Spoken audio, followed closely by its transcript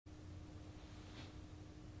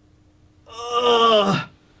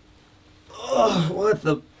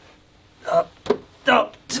All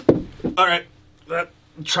right,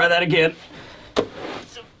 try that again.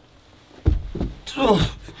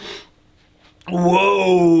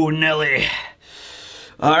 Whoa, Nelly.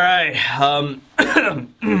 All right,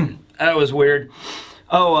 that was weird.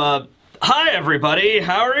 Oh, hi everybody,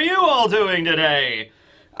 how are you all doing today?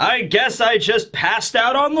 I guess I just passed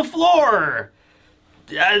out on the floor.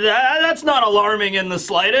 That's not alarming in the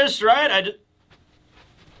slightest, right?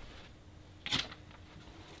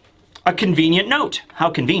 A convenient note. How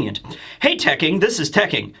convenient. Hey Teching, this is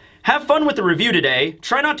Teching. Have fun with the review today.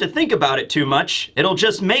 Try not to think about it too much. It'll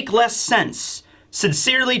just make less sense.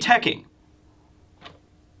 Sincerely, Teching.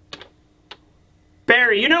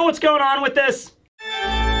 Barry, you know what's going on with this?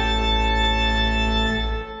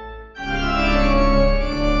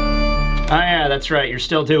 Oh yeah, that's right. You're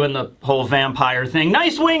still doing the whole vampire thing.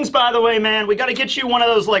 Nice wings, by the way, man. We gotta get you one of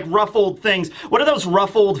those, like, ruffled things. What are those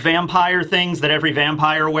ruffled vampire things that every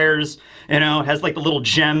vampire wears? You know, it has, like, the little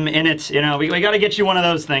gem in it. You know, we gotta get you one of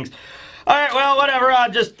those things. Alright, well, whatever.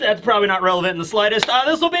 That's probably not relevant in the slightest.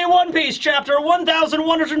 This will be One Piece Chapter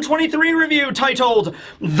 1123 review titled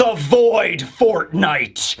The Void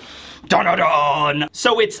Fortnight. Dun-dun-dun.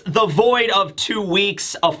 So it's the void of 2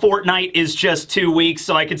 weeks. A fortnight is just 2 weeks,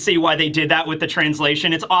 so I could see why they did that with the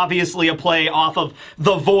translation. It's obviously a play off of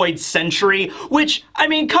the void century, which, I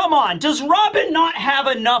mean, come on. Does Robin not have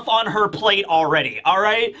enough on her plate already,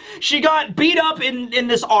 alright? She got beat up in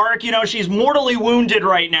this arc, you know, she's mortally wounded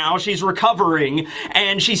right now, she's recovering,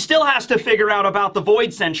 and she still has to figure out about the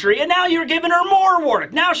void century, and now you're giving her more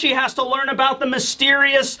work. Now she has to learn about the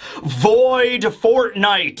mysterious void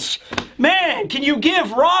fortnight. Man, can you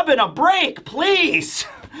give Robin a break, please?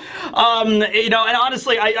 You know, and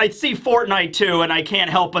honestly, I see Fortnite too, and I can't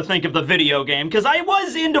help but think of the video game, because I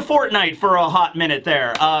was into Fortnite for a hot minute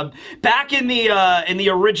there. Back in the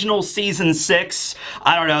original Season 6,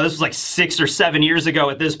 I don't know, this was like 6 or 7 years ago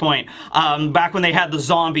at this point, back when they had the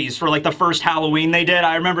zombies for like the first Halloween they did,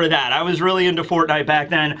 I remember that. I was really into Fortnite back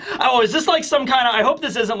then. Oh, is this like some kind of, I hope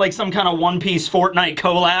this isn't like some kind of One Piece Fortnite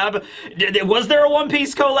collab. Was there a One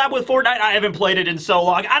Piece collab with Fortnite? I haven't played it in so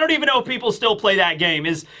long. I don't even know if people still play that game.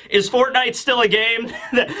 Is Fortnite still a game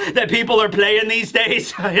that people are playing these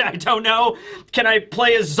days? I don't know. Can I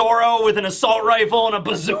play as Zoro with an assault rifle and a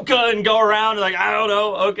bazooka and go around? Like, I don't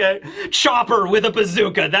know. Okay. Chopper with a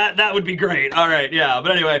bazooka. That would be great. All right, yeah.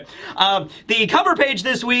 But anyway, the cover page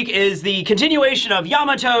this week is the continuation of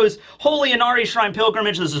Yamato's Holy Inari Shrine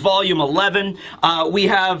Pilgrimage. This is volume 11. We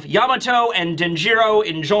have Yamato and Denjiro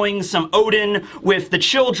enjoying some Odin with the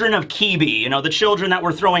children of Kibi. You know, the children that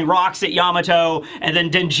were throwing rocks at Yamato, and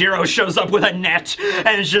then Denjiro shows up with a net,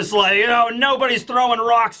 and it's just like, you know, nobody's throwing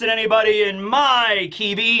rocks at anybody in my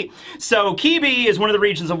Kibi. So Kibi is one of the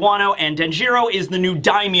regions of Wano, and Denjiro is the new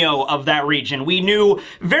daimyo of that region. We knew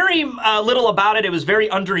very little about it. It was very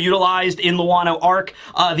underutilized in the Wano arc.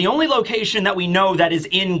 The only location that we know that is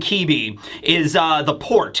in Kibi is the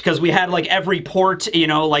port, because we had like every port, you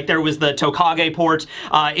know, like there was the Tokage port.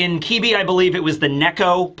 In Kibi, I believe it was the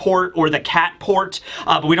Neko port or the Cat port,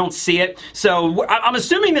 but we don't see it. So I'm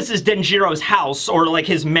assuming this is Denjiro's house, or like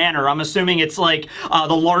his manor. I'm assuming it's like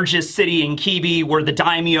the largest city in Kibi where the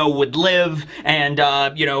daimyo would live, and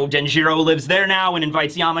you know, Denjiro lives there now and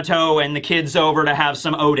invites Yamato and the kids over to have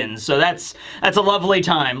some Odin. So that's a lovely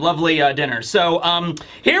time, lovely dinner. So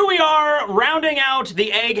here we are rounding out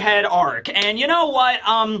the Egghead arc, and you know what?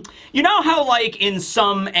 You know how like in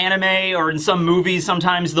some anime or in some movies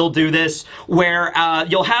sometimes they'll do this where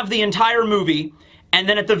you'll have the entire movie, and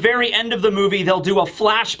then at the very end of the movie, they'll do a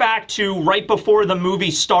flashback to right before the movie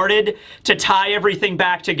started to tie everything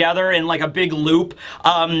back together in like a big loop.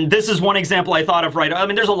 This is one example I thought of I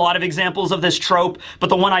mean, there's a lot of examples of this trope, but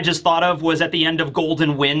the one I just thought of was at the end of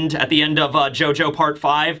Golden Wind, at the end of JoJo Part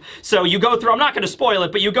 5. So you go through, I'm not going to spoil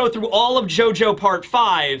it, but you go through all of JoJo Part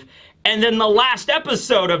 5, and then the last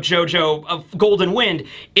episode of JoJo of Golden Wind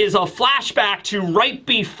is a flashback to right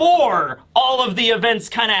before all of the events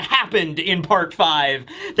kind of happened in Part 5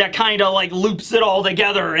 that kind of like loops it all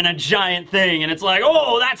together in a giant thing, and it's like,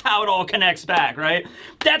 oh, that's how it all connects back, right?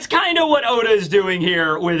 That's kind of what Oda is doing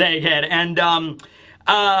here with Egghead, and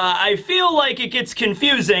I feel like it gets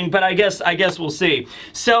confusing, but I guess we'll see.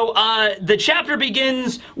 So, the chapter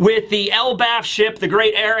begins with the Elbaf ship, the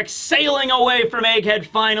Great Eric, sailing away from Egghead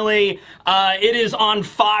finally. It is on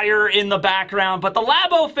fire in the background, but the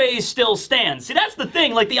Labo phase still stands. See, that's the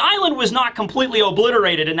thing, like, the island was not completely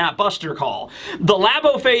obliterated in that Buster call. The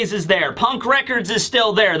Labo phase is there, Punk Records is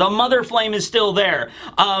still there, the Mother Flame is still there,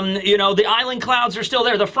 you know, the island clouds are still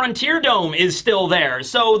there, the Frontier Dome is still there.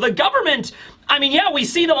 So the government, I mean, yeah, we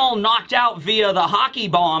see them all knocked out via the hockey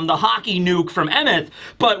bomb, the hockey nuke from Emmett,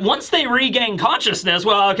 but once they regain consciousness,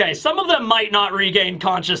 well, okay, some of them might not regain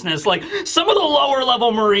consciousness. Like, some of the lower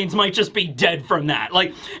level Marines might just be dead from that.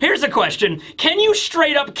 Like, here's a question. Can you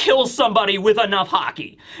straight up kill somebody with enough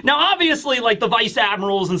hockey? Now, obviously, like, the Vice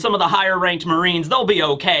Admirals and some of the higher ranked Marines, they'll be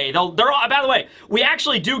okay. They're all, by the way, we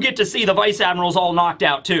actually do get to see the Vice Admirals all knocked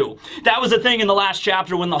out, too. That was a thing in the last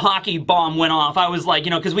chapter when the hockey bomb went off. I was like,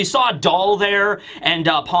 you know, because we saw Dahl there and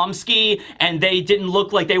Pomsky, and they didn't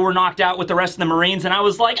look like they were knocked out with the rest of the Marines, and I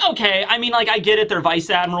was like, okay, I mean, like, I get it, they're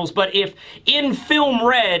Vice Admirals, but if in Film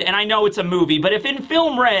Red, and I know it's a movie, but if in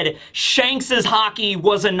Film Red, Shanks's hockey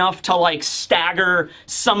was enough to, like, stagger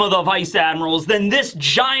some of the Vice Admirals, then this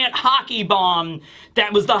giant hockey bomb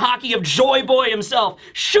that was the hockey of Joy Boy himself,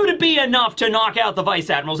 should it be enough to knock out the Vice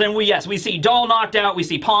Admirals? And yes, we see Dahl knocked out, we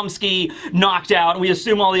see Pomsky knocked out, and we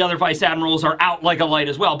assume all the other Vice Admirals are out like a light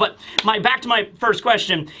as well. But back to my first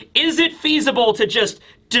question, is it feasible to just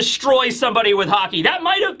destroy somebody with hockey? That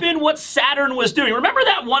might have been what Saturn was doing. Remember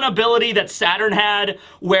that one ability that Saturn had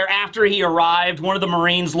where after he arrived, one of the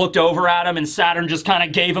Marines looked over at him and Saturn just kind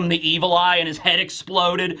of gave him the evil eye and his head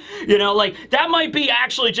exploded? You know, like, that might be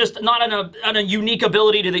actually just not on a unique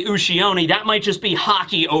ability to the Ushioni. That might just be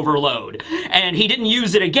hockey overload. And he didn't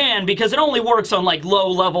use it again because it only works on, like,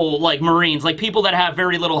 low-level, like, Marines. Like, people that have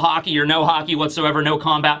very little hockey or no hockey whatsoever, no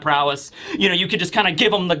combat prowess. You know, you could just kind of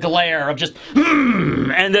give them the glare of just,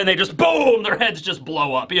 and then they just, boom, their heads just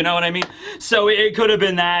blow up, you know what I mean? So it could have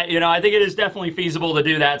been that, you know, I think it is definitely feasible to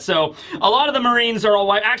do that. So a lot of the Marines are all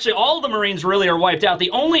wiped. Actually, all of the Marines really are wiped out.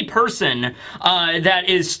 The only person that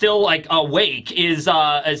is still, like, awake is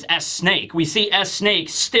S. Snake. We see S. Snake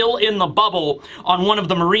still in the bubble on one of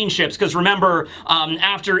the Marine ships, because remember,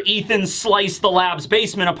 after Ethan sliced the lab's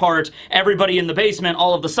basement apart, everybody in the basement,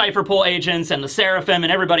 all of the Cypherpole agents and the Seraphim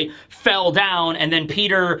and everybody fell down, and then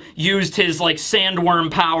Peter used his, like,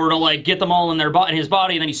 sandworm power to, like, get them all in his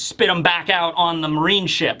body, and then he spit them back out on the Marine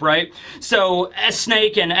ship, right? So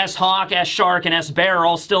S-Snake and S-Hawk, S-Shark, and S-Bear are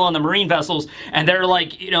all still on the Marine vessels, and they're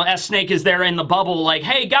like, you know, S-Snake is there in the bubble like,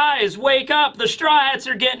 hey guys, wake up, the Straw Hats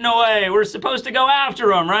are getting away, we're supposed to go after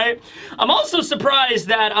them, right? I'm also surprised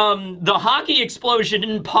that the hockey explosion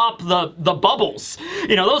didn't pop the bubbles.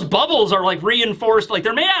 You know, those bubbles are, like, reinforced, like,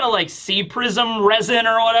 they're made out of, like, sea prism resin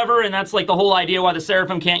or whatever, and that's, like, the whole idea why the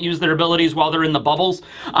Seraphim can't use their abilities while they're in the bubbles.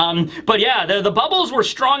 But yeah, the bubbles were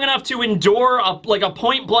strong enough to endure like a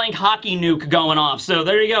point-blank hockey nuke going off. So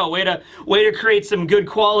there you go, way to create some good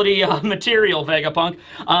quality material, Vegapunk.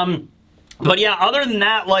 But yeah, other than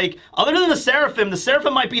that, like, other than the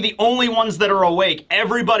Seraphim might be the only ones that are awake.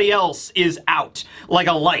 Everybody else is out, like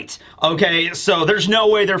a light, okay? So there's no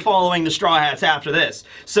way they're following the Straw Hats after this.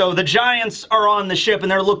 So the Giants are on the ship, and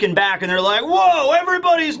they're looking back, and they're like, whoa,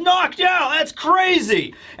 everybody's knocked out, that's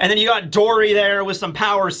crazy! And then you got Dory there with some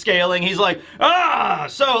power scaling. He's like,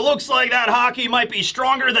 so it looks like that hockey might be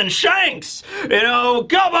stronger than Shanks! You know,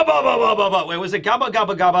 gabba baba baba baba. Wait, was it gabba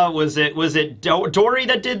gabba gabba? Was it Dory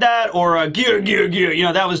that did that, or gear, gear, gear. You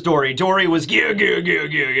know, that was Dory. Dory was gear, gear, gear,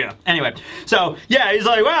 gear, gear. Anyway, so, yeah, he's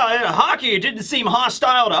like, well, hockey, it didn't seem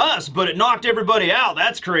hostile to us, but it knocked everybody out.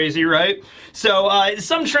 That's crazy, right? So,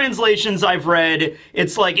 some translations I've read,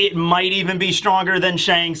 it's like it might even be stronger than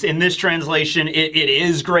Shanks. In this translation, it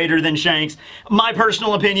is greater than Shanks. My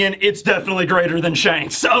personal opinion, it's definitely greater than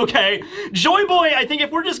Shanks. Okay, Joy Boy, I think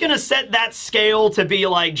if we're just gonna set that scale to be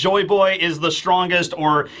like Joy Boy is the strongest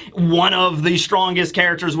or one of the strongest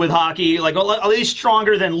characters with hockey, like at least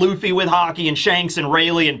stronger than Luffy with hockey and Shanks and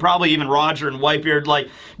Rayleigh and probably even Roger and Whitebeard, like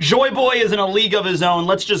Joy Boy is in a league of his own.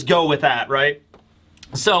 Let's just go with that, right?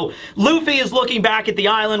 So, Luffy is looking back at the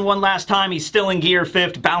island one last time. He's still in Gear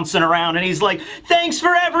 5th, bouncing around, and he's like, thanks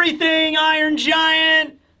for everything, Iron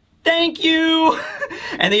Giant! Thank you!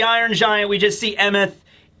 And the Iron Giant, we just see Emmett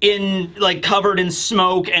in, like, covered in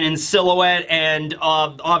smoke and in silhouette and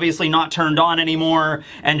obviously not turned on anymore,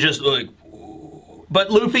 and just, like, but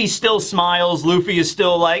Luffy still smiles. Luffy is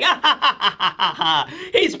still like, ah, ha, ha, ha, ha, ha.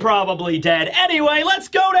 He's probably dead. Anyway, let's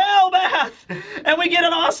go to Elbath! And we get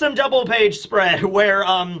an awesome double-page spread where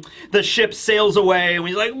the ship sails away, and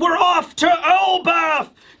we're like, we're off to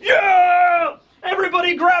Elbath! Yeah!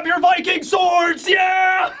 Everybody grab your Viking swords!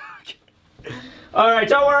 Yeah! Alright,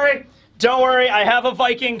 don't worry. Don't worry, I have a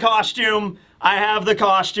Viking costume. I have the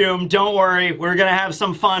costume. Don't worry. We're going to have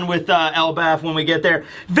some fun with Elbath when we get there.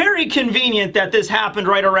 Very convenient that this happened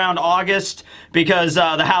right around August because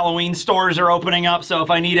the Halloween stores are opening up. So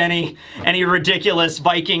if I need any ridiculous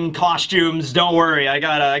Viking costumes, don't worry. I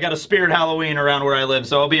got a Spirit Halloween around where I live,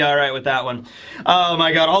 so I'll be all right with that one. Oh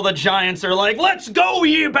my god, all the Giants are like, let's go,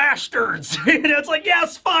 ye bastards! It's like,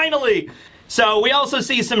 yes, finally! So we also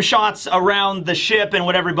see some shots around the ship and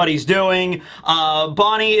what everybody's doing.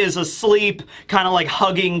 Bonnie is asleep, kind of like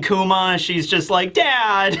hugging Kuma. She's just like,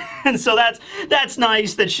 Dad! And so that's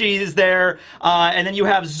nice that she's there. And then you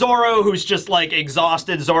have Zoro, who's just like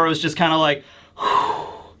exhausted. Zoro's just kind of like,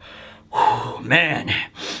 man,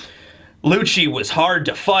 Lucci was hard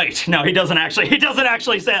to fight. No, he doesn't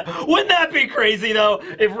actually say it. Wouldn't that be crazy though,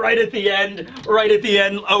 if right at the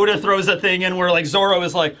end, Oda throws a thing in where like Zoro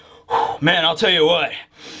is like, man, I'll tell you what.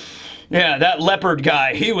 Yeah, that leopard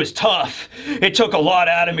guy, he was tough. It took a lot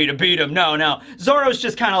out of me to beat him. No. Zoro's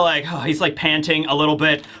just kind of like, he's like panting a little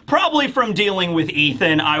bit. Probably from dealing with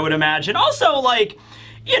Ethan, I would imagine. Also, like,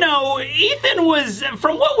 you know, Ethan was,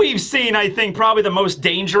 from what we've seen, I think probably the most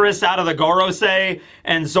dangerous out of the Gorosei,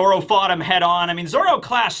 and Zoro fought him head on. I mean, Zoro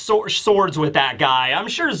clashed swords with that guy. I'm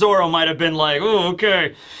sure Zoro might have been like, oh,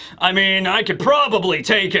 okay. I mean, I could probably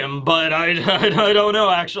take him, but I don't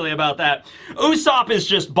know actually about that. Usopp is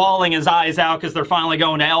just bawling his eyes out because they're finally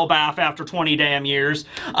going to Elbaf after 20 damn years.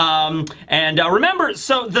 Remember,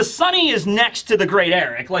 so the Sunny is next to the Great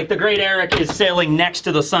Eric. Like, the Great Eric is sailing next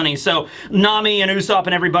to the Sunny. So Nami and Usopp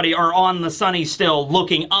and everybody are on the Sunny still,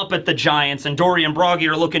 looking up at the giants, and Dory and Broggy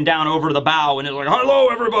are looking down over the bow, and it's like, hello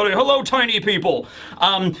everybody, hello tiny people.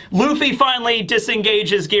 Luffy finally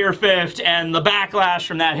disengages Gear 5th, and the backlash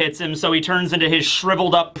from that hits him, so he turns into his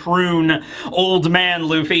shriveled up prune old man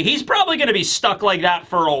Luffy. He's probably going to be stuck like that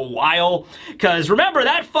for a while, because remember,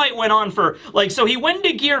 that fight went on for, like, so he went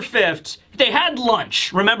to Gear 5th, they had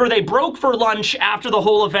lunch. Remember, they broke for lunch after the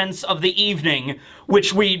whole events of the evening,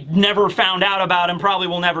 which we never found out about and probably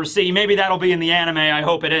will never see. Maybe that'll be in the anime, I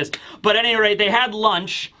hope it is. But at any rate, they had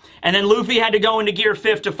lunch, and then Luffy had to go into Gear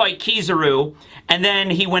 5th to fight Kizaru, and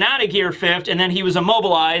then he went out of Gear 5th, and then he was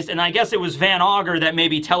immobilized, and I guess it was Van Augur that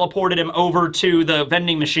maybe teleported him over to the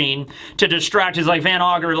vending machine to distract his, like, Van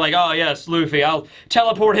Augur, like, oh yes, Luffy, I'll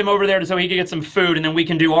teleport him over there so he can get some food, and then we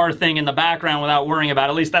can do our thing in the background without worrying about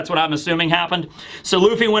it. At least that's what I'm assuming happened. So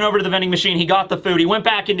Luffy went over to the vending machine, he got the food, he went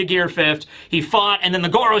back into Gear 5th, he fought, and then the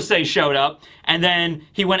Gorosei showed up, and then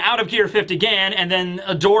he went out of Gear 5th again, and then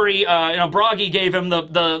Dory, Broggy gave him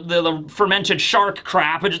the fermented shark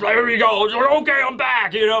crap, and just like, here you go, just like, okay, I'm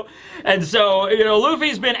back, you know? And so, you know,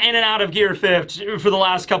 Luffy's been in and out of Gear 5th for the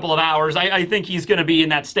last couple of hours. I think he's gonna be in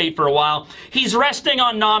that state for a while. He's resting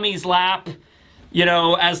on Nami's lap, you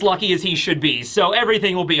know, as lucky as he should be, so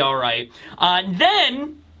everything will be alright.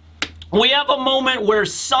 Then, we have a moment where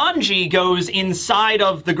Sanji goes inside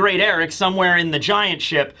of the Great Eric, somewhere in the giant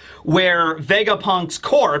ship, where Vegapunk's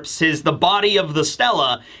corpse, the body of the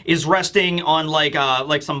Stella, is resting on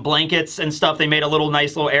like some blankets and stuff. They made a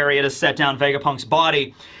nice little area to set down Vegapunk's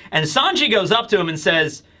body. And Sanji goes up to him and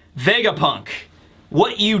says, Vegapunk,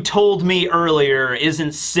 what you told me earlier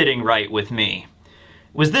isn't sitting right with me.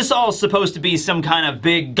 Was this all supposed to be some kind of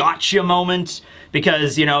big gotcha moment?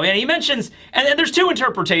 Because, you know, and he mentions, and there's two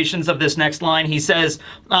interpretations of this next line. He says,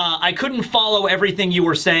 I couldn't follow everything you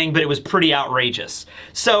were saying, but it was pretty outrageous.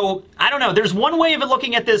 So, I don't know, there's one way of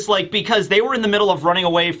looking at this, like, because they were in the middle of running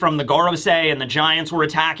away from the Gorosei, and the giants were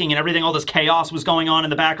attacking, and everything, all this chaos was going on in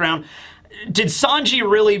the background. Did Sanji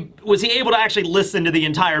really, was he able to actually listen to the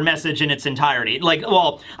entire message in its entirety? Like,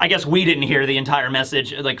 well, I guess we didn't hear the entire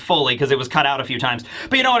message, like, fully, because it was cut out a few times.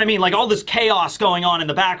 But you know what I mean? Like, all this chaos going on in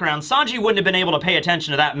the background, Sanji wouldn't have been able to pay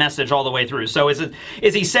attention to that message all the way through. So is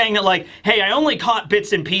he saying that, like, hey, I only caught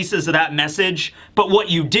bits and pieces of that message, but what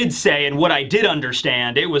you did say and what I did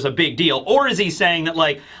understand, it was a big deal? Or is he saying that,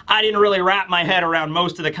 like, I didn't really wrap my head around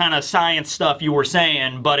most of the kind of science stuff you were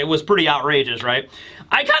saying, but it was pretty outrageous, right?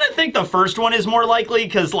 I kind of think the first one is more likely,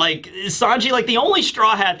 because, like, Sanji, like, the only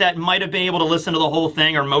Straw Hat that might have been able to listen to the whole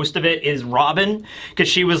thing, or most of it, is Robin, because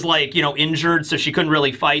she was, like, you know, injured, so she couldn't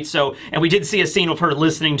really fight, so, and we did see a scene of her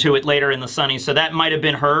listening to it later in the Sunny, so that might have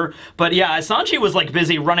been her, but yeah, Sanji was, like,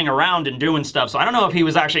 busy running around and doing stuff, so I don't know if he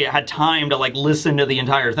was actually had time to, like, listen to the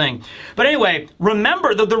entire thing. But anyway,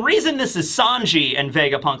 remember, the reason this is Sanji and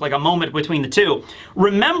Vegapunk, like, a moment between the two,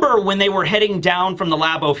 remember when they were heading down from the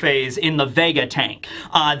Labo phase in the Vega tank.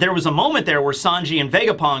 There was a moment there where Sanji and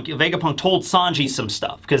Vegapunk told Sanji some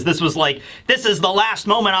stuff, because this was like, this is the last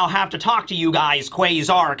moment I'll have to talk to you guys,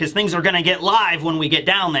 Quasar, because things are going to get live when we get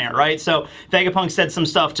down there, right? So Vegapunk said some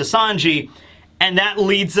stuff to Sanji, and that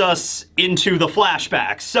leads us into the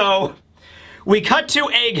flashback. So we cut to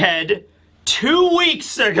Egghead 2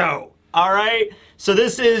 weeks ago, all right? So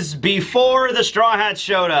this is before the Straw Hats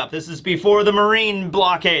showed up. This is before the Marine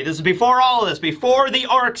blockade. This is before all of this, before the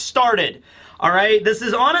arc started. All right, this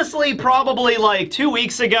is honestly probably like 2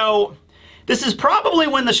 weeks ago. This is probably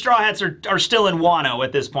when the Straw Hats are still in Wano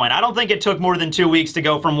at this point. I don't think it took more than 2 weeks to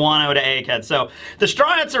go from Wano to Egghead. So the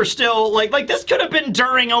Straw Hats are still, like this could have been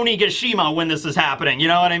during Onigashima when this is happening, you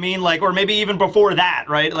know what I mean? Like, or maybe even before that,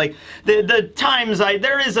 right? Like, the times,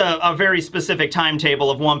 there is a very specific timetable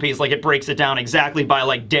of One Piece, like it breaks it down exactly by,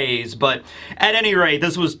 like, days. But at any rate,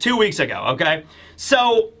 this was 2 weeks ago, okay?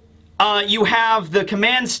 So, you have the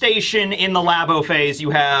command station in the Labo phase. You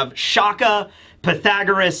have Shaka,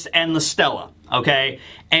 Pythagoras, and the Stella, okay?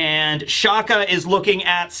 And Shaka is looking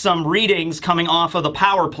at some readings coming off of the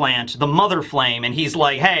power plant, the Mother Flame, and he's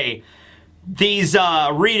like, hey, these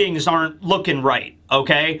readings aren't looking right,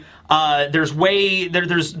 okay? There's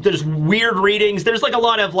weird readings. There's like a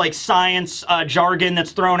lot of like science jargon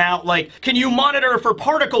that's thrown out. Like, can you monitor for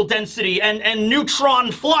particle density and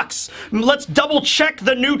neutron flux? Let's double check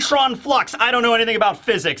the neutron flux. I don't know anything about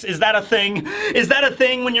physics. Is that a thing? Is that a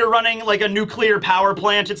thing when you're running like a nuclear power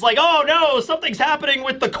plant? It's like, oh no, something's happening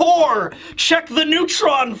with the core. Check the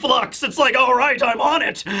neutron flux. It's like, all right, I'm on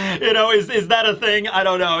it. You know, is that a thing? I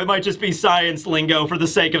don't know. It might just be science lingo for the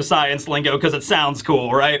sake of science lingo because it sounds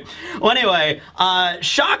cool, right? Well, anyway,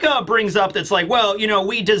 Shaka brings up that's like, well, you know,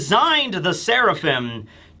 we designed the Seraphim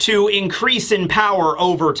to increase in power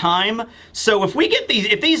over time. So if we get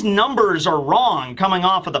if these numbers are wrong coming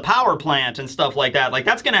off of the power plant and stuff like that, like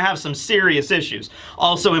that's going to have some serious issues.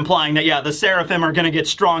 Also implying that, yeah, the Seraphim are going to get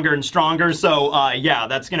stronger and stronger. So, yeah,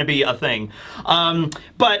 that's going to be a thing.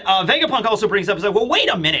 But Vegapunk also brings up, like, well, wait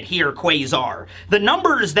a minute here, Quasar. The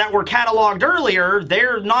numbers that were cataloged earlier,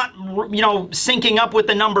 they're not, you know, syncing up with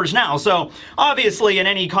the numbers now. So obviously in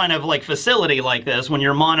any kind of like facility like this, when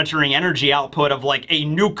you're monitoring energy output of like a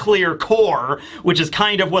nuclear core, which is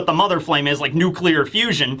kind of what the Mother Flame is, like nuclear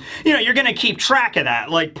fusion, you know, you're going to keep track of that,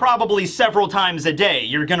 like probably several times a day.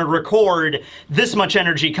 You're going to record this much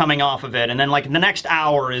energy coming off of it, and then like the next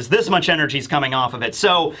hour is this much energy's coming off of it.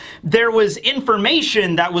 So there was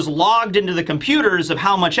information that was logged into the computers of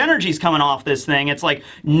how much energy's coming off this thing. It's like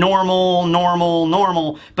normal, normal,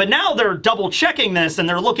 normal. But now they're double checking this and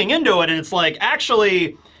they're looking into it, and it's like,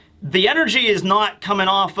 actually, the energy is not coming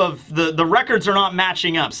off of, the records are not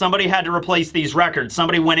matching up. Somebody had to replace these records.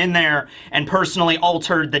 Somebody went in there and personally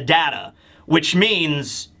altered the data, which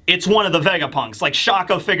means it's one of the Vegapunks. Like,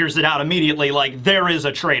 Shaka figures it out immediately, like, there is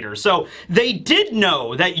a traitor. So they did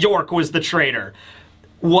know that York was the traitor.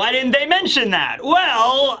 Why didn't they mention that?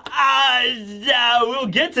 Well, we'll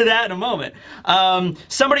get to that in a moment.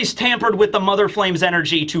 Somebody's tampered with the Mother Flame's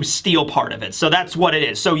energy to steal part of it. So that's what it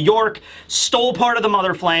is. So York stole part of the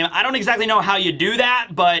Mother Flame. I don't exactly know how you do that,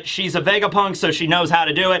 but she's a Vegapunk, so she knows how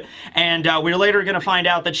to do it. And we're later going to find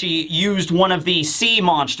out that she used one of the sea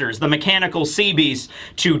monsters, the mechanical sea beasts,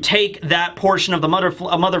 to take that portion of the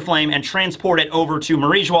Mother Flame and transport it over to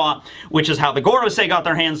Marijois, which is how the Gorosei got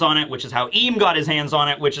their hands on it, which is how Eam got his hands on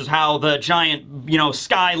it, which is how the giant, you know,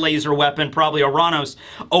 sky laser weapon, probably Oranos,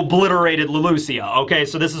 obliterated Lelucia. Okay,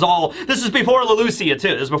 so this is before Lelucia too.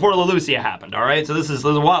 This is before Lelucia happened, all right? So this is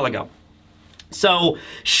a while ago. So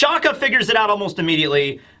Shaka figures it out almost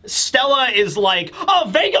immediately. Stella is like, oh,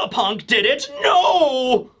 Vegapunk did it?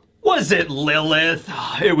 No! Was it Lilith?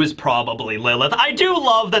 It was probably Lilith. I do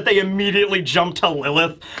love that they immediately jumped to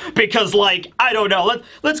Lilith because, like, I don't know.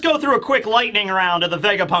 Let's go through a quick lightning round of the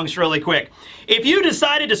Vegapunks really quick. If you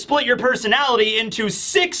decided to split your personality into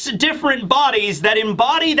 6 different bodies that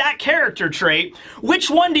embody that character trait,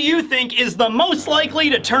 which one do you think is the most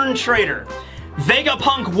likely to turn traitor?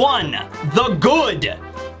 Vegapunk 1, the good.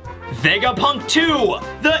 Vegapunk 2,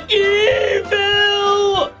 the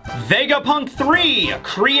evil! Vegapunk 3,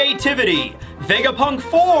 creativity. Vegapunk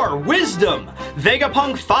 4, wisdom.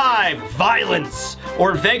 Vegapunk 5, violence.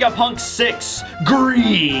 Or Vegapunk 6,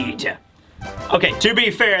 greed. Okay, to be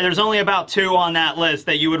fair, there's only about 2 on that list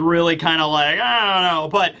that you would really kind of like, I don't know,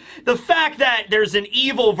 but the fact that there's an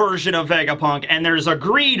evil version of Vegapunk and there's a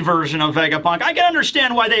greed version of Vegapunk, I can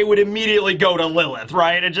understand why they would immediately go to Lilith,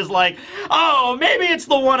 right? It's just like, oh, maybe it's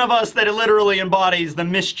the one of us that literally embodies the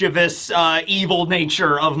mischievous, evil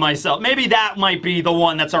nature of myself. Maybe that might be the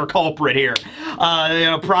one that's our culprit here. You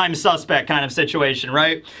know, prime suspect kind of situation,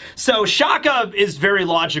 right? So Shaka is very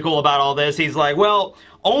logical about all this. He's like, well,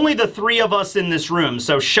 only the 3 of us in this room,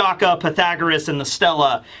 so Shaka, Pythagoras, and the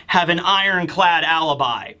Stella, have an ironclad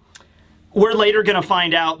alibi. we're later going to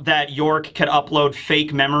find out that York could upload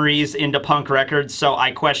fake memories into Punk records, so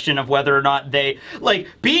I question of whether or not they... Like,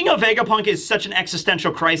 being a Vegapunk is such an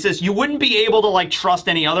existential crisis, you wouldn't be able to, like, trust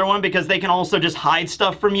any other one because they can also just hide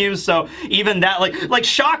stuff from you, so even that, like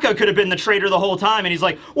Shaka could have been the traitor the whole time, and he's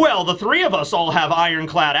like, well, the three of us all have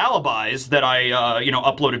ironclad alibis that I, you know,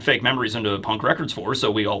 uploaded fake memories into Punk records for, so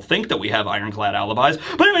we all think that we have ironclad alibis.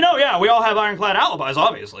 But anyway, no, yeah, we all have ironclad alibis,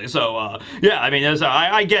 obviously, so, yeah, I mean,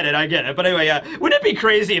 I get it. But anyway, wouldn't it be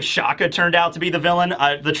crazy if Shaka turned out to be the villain,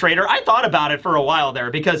 the traitor? I thought about it for a while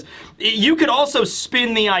there, because you could also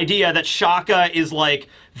spin the idea that Shaka is like,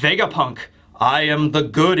 Vegapunk, I am the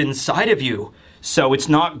good inside of you. So it's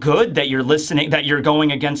not good that you're listening, that you're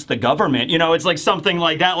going against the government. You know, it's like something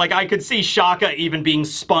like that. Like, I could see Shaka even being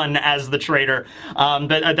spun as the traitor. But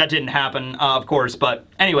that didn't happen, of course. But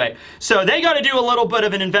anyway, so they got to do a little bit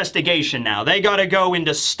of an investigation now. They got to go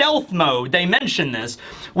into stealth mode. They mention this.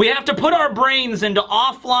 We have to put our brains into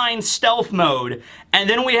offline stealth mode. And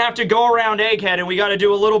then we have to go around Egghead and we got to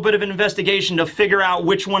do a little bit of an investigation to figure out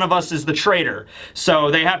which one of us is the traitor. So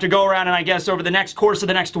they have to go around, and I guess over the next course of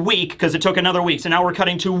the next week, because it took another week, so now we're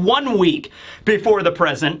cutting to 1 week before the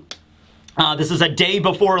present. This is a day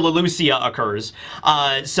before Lelucia occurs.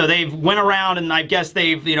 So they've went around and I guess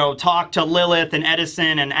they've, you know, talked to Lilith and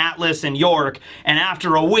Edison and Atlas and York, and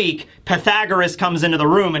after a week, Pythagoras comes into the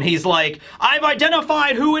room and he's like, I've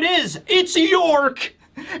identified who it is! It's York!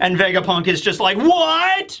 And Vegapunk is just like,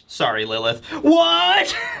 what? Sorry, Lilith.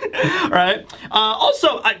 What? Right?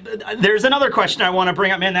 Also, there's another question I want to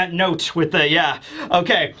bring up. Man, that note with the, yeah.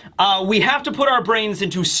 Okay. We have to put our brains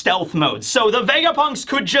into stealth mode. So the Vegapunks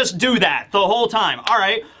could just do that the whole time. All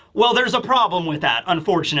right. Well, there's a problem with that,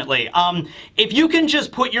 unfortunately. If you can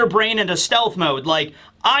just put your brain into stealth mode, like,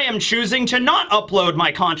 I am choosing to not upload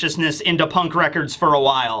my consciousness into Punk records for a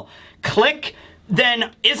while. Click.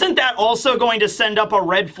 Then isn't that also going to send up a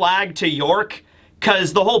red flag to York?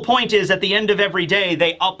 Because the whole point is at the end of every day,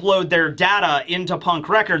 they upload their data into Punk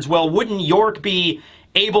records. Well, wouldn't York be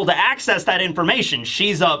able to access that information?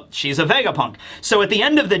 She's a Vegapunk. So at the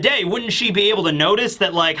end of the day, wouldn't she be able to notice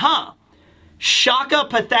that, like, huh, Shaka,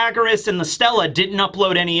 Pythagoras, and the Stella didn't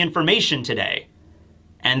upload any information today?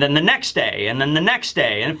 And then the next day, and then the next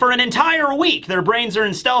day, and for an entire week, their brains are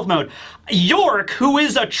in stealth mode. York, who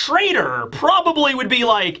is a traitor, probably would be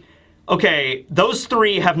like, okay, those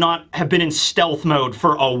three have been in stealth mode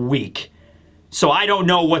for a week, so I don't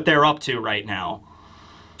know what they're up to right now.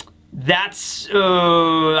 That's,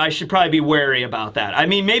 I should probably be wary about that. I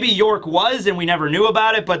mean, maybe York was and we never knew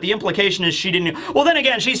about it, but the implication is she didn't. Well, then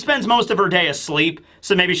again, she spends most of her day asleep,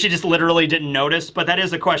 so maybe she just literally didn't notice, but that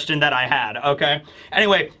is a question that I had, okay?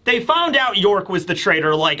 Anyway, they found out York was the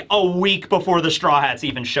traitor like a week before the Straw Hats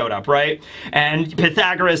even showed up, right? And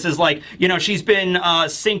Pythagoras is like, you know, she's been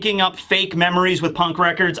syncing up fake memories with Punk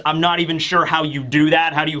records. I'm not even sure how you do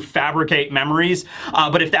that. How do you fabricate memories?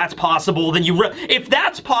 But if that's possible, then if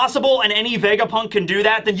that's possible, and any Vegapunk can do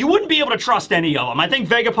that, then you wouldn't be able to trust any of them. I think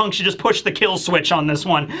Vegapunk should just push the kill switch on this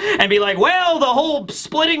one and be like, well, the whole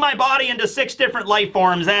splitting my body into 6 different life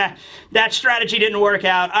forms, that strategy didn't work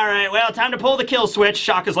out. All right, well, time to pull the kill switch.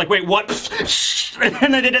 Shaka's like, wait, what?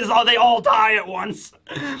 And then they all die at once.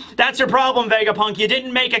 That's your problem, Vegapunk. You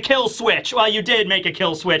didn't make a kill switch. Well, you did make a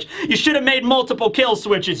kill switch. You should have made multiple kill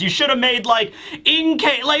switches. You should have made, like,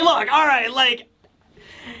 like, look, all right, like,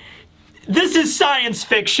 this is science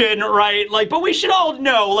fiction, right? Like, but we should all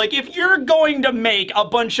know, like, if you're going to make a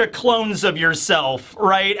bunch of clones of yourself,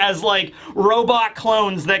 right, as, like, robot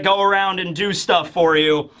clones that go around and do stuff for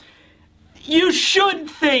you, you should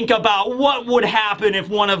think about what would happen if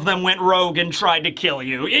one of them went rogue and tried to kill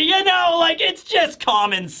you. You know, like, it's just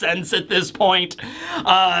common sense at this point.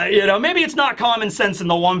 You know, maybe it's not common sense in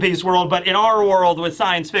the One Piece world, but in our world with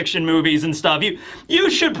science fiction movies and stuff, you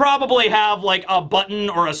should probably have, like, a button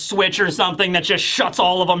or a switch or something that just shuts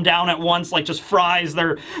all of them down at once, like, just fries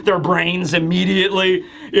their brains immediately,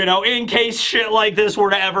 you know, in case shit like this were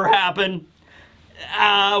to ever happen.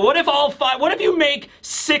 What if you make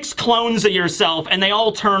 6 clones of yourself and they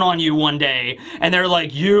all turn on you one day and they're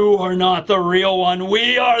like, you are not the real one,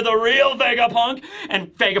 we are the real Vegapunk?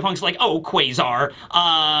 And Vegapunk's like, oh, Quasar,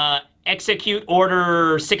 execute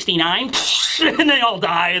order 69? And they all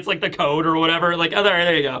die. It's like the code or whatever. Like, oh,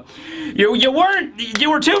 there you go. You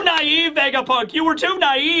were too naive, Vegapunk. You were too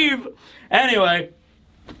naive. Anyway.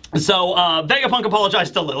 So, Vegapunk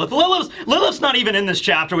apologized to Lilith. Lilith's not even in this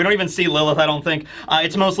chapter. We don't even see Lilith, I don't think.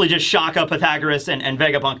 It's mostly just Shaka, Pythagoras, and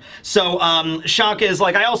Vegapunk. So, Shaka is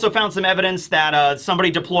like, I also found some evidence that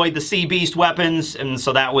somebody deployed the Sea Beast weapons, and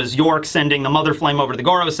so that was York sending the Mother Flame over to the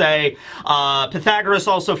Gorosei. Pythagoras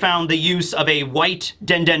also found the use of a white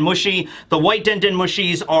Den Mushi. The white Den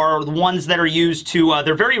Mushis are the ones that are used to,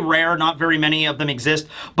 they're very rare, not very many of them exist,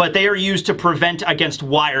 but they are used to prevent against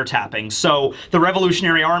wiretapping. So, the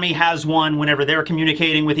Revolutionary Army has one whenever they're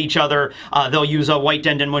communicating with each other. They'll use a white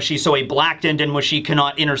Den Mushi, so a black Den Mushi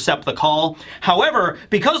cannot intercept the call. However,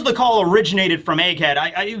 because the call originated from Egghead,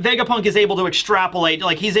 Vegapunk is able to extrapolate,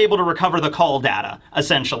 like he's able to recover the call data,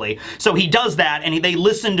 essentially. So he does that, and they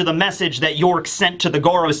listen to the message that York sent to the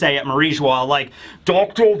Gorosei at Marijois, like,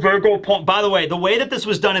 Dr. Vegapunk. By the way, the way that this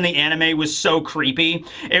was done in the anime was so creepy.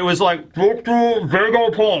 It was like, Dr.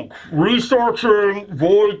 Vegapunk, researching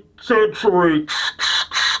Void Century.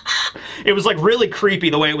 It was like really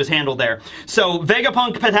creepy the way it was handled there. So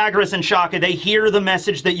Vegapunk, Pythagoras, and Shaka, they hear the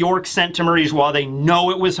message that York sent to Marijois. They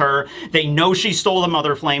know it was her. They know she stole the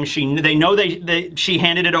Mother Flame. They know she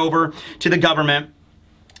handed it over to the government.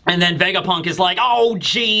 And then Vegapunk is like, oh,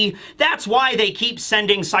 gee, that's why they keep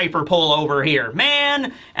sending Cypher Pull over here,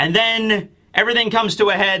 man. And then everything comes to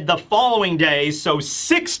a head the following day, so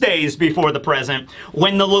 6 days before the present,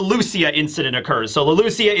 when the Lelucia incident occurs. So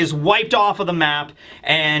Lelucia is wiped off of the map,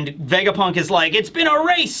 and Vegapunk is like, it's been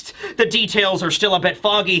erased! The details are still a bit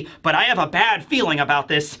foggy, but I have a bad feeling about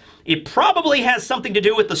this. It probably has something to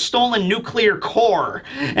do with the stolen nuclear core.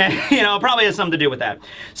 You know, it probably has something to do with that.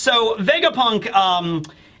 So Vegapunk,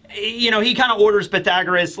 you know, he kind of orders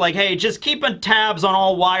Pythagoras, like, hey, just keep tabs on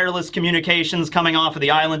all wireless communications coming off of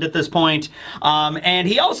the island at this point. And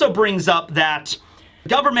he also brings up that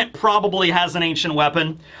government probably has an ancient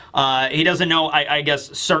weapon. He doesn't know, I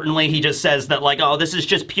guess, certainly. He just says that, like, oh, this is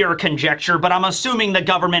just pure conjecture, but I'm assuming the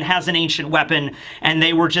government has an ancient weapon, and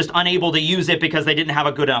they were just unable to use it because they didn't have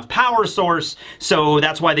a good enough power source, so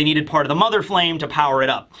that's why they needed part of the Mother Flame to power it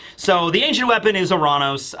up. So the ancient weapon is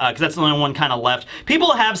Uranus, because that's the only one kind of left.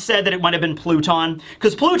 People have said that it might have been Pluton,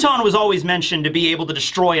 because Pluton was always mentioned to be able to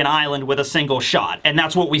destroy an island with a single shot, and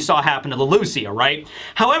that's what we saw happen to the Lucia, right?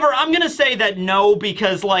 However, I'm gonna say that no,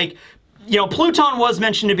 because, like, you know, Pluton was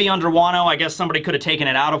mentioned to be under Wano. I guess somebody could have taken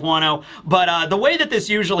it out of Wano. But the way that this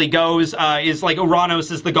usually goes is like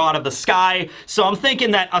Uranus is the god of the sky. So I'm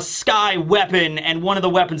thinking that a sky weapon, and one of the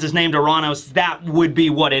weapons is named Uranus, that would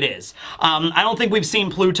be what it is. I don't think we've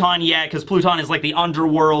seen Pluton yet, because Pluton is like the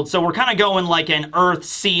underworld. So we're kind of going like an earth,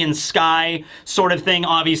 sea, and sky sort of thing.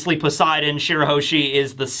 Obviously, Poseidon, Shirahoshi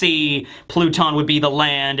is the sea. Pluton would be the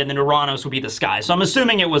land, and then Uranus would be the sky. So I'm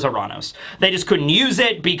assuming it was Uranus. They just couldn't use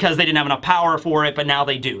it because they didn't have enough power for it, but now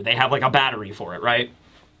they do. They have like a battery for it, right?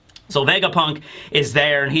 So Vegapunk is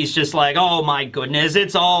there, and he's just like, oh my goodness,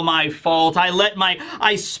 it's all my fault.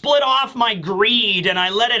 I split off my greed, and I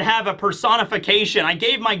let it have a personification. I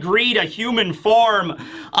gave my greed a human form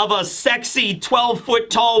of a sexy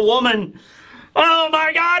 12-foot tall woman. Oh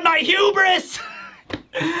my god, my hubris!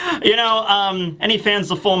 You know, any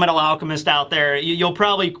fans of Full Metal Alchemist out there, you'll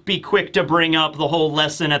probably be quick to bring up the whole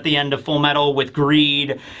lesson at the end of Full Metal with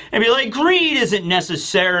greed, and be like, greed isn't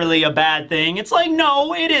necessarily a bad thing. It's like,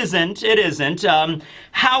 no, it isn't. It isn't.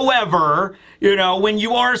 However, you know, when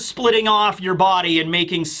you are splitting off your body and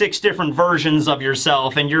making 6 different versions of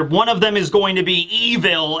yourself, and one of them is going to be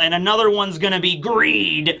evil, and another one's going to be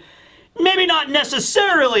greed, maybe not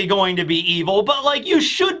necessarily going to be evil, but, like, you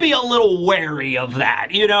should be a little wary of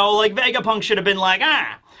that, you know? Like, Vegapunk should have been like,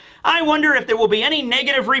 I wonder if there will be any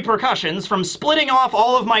negative repercussions from splitting off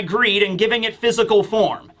all of my greed and giving it physical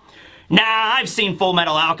form. Nah, I've seen Full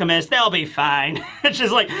Metal Alchemist, they'll be fine. It's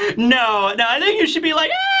just like, no, I think you should be like,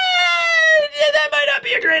 yeah, that might not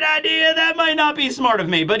be a great idea, that might not be smart of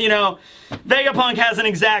me, but, you know, Vegapunk hasn't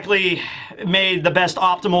exactly made the best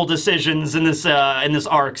optimal decisions in this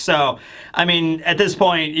arc, so, I mean, at this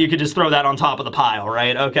point, you could just throw that on top of the pile,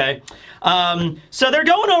 right? Okay. So they're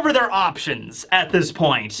going over their options at this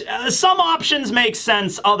point. Some options make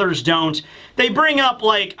sense, others don't. They bring up,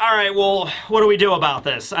 like, alright, well, what do we do about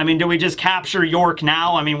this? I mean, do we just capture York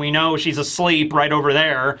now? I mean, we know she's asleep right over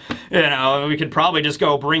there. You know, we could probably just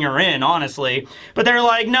go bring her in, honestly. But they're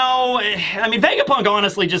like, no, I mean, Vegapunk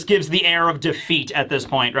honestly just gives the air of defeat at this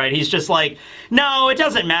point, right? He's just like, no, it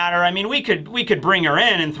doesn't matter. I mean, we could bring her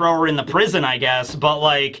in and throw her in the prison, I guess, but,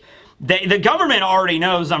 like, the government already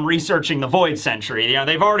knows I'm researching the Void Century. You know,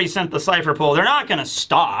 they've already sent the cipher pool. They're not going to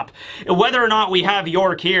stop. Whether or not we have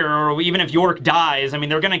York here, or even if York dies, I mean,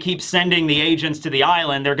 they're going to keep sending the agents to the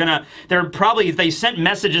island. They sent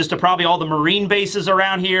messages to probably all the Marine bases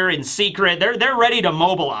around here in secret. They're ready to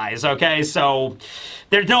mobilize, okay? So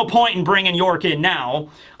there's no point in bringing York in now.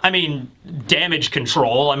 I mean, damage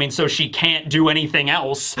control. I mean, so she can't do anything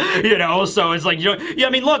else, you know? So it's like, you know, yeah, I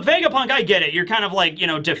mean, look, Vegapunk, I get it. You're kind of like, you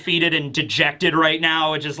know, defeated and dejected right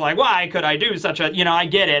now. It's just like, why could I do such a, you know, I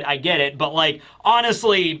get it. But like,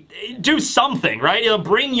 honestly, do something, right? You know,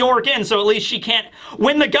 bring York in so at least she can't,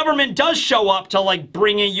 when the government does show up to like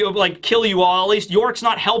bring you, like kill you all, at least York's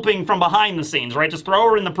not helping from behind the scenes, right? Just throw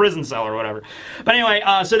her in the prison cell or whatever. But anyway,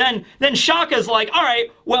 so then Shaka's like, all right,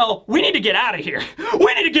 well, we need to get out of here.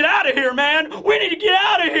 We need to get out of here, man. We need to get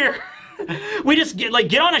out of here. We just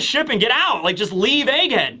get on a ship and get out. Like, just leave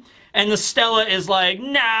Egghead. And the Stella is like,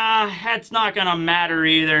 nah, that's not gonna matter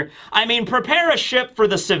either. I mean, prepare a ship for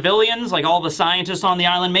the civilians, like all the scientists on the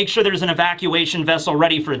island. Make sure there's an evacuation vessel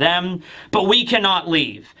ready for them. But we cannot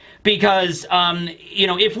leave. Because, you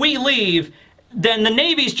know, if we leave, then the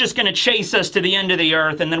Navy's just gonna chase us to the end of the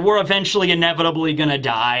Earth, and then we're eventually inevitably gonna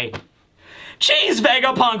die. Jeez,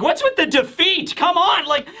 Vegapunk, what's with the defeat? Come on,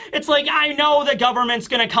 like, it's like, I know the government's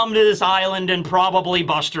gonna come to this island and probably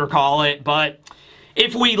Buster call it, but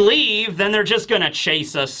if we leave, then they're just gonna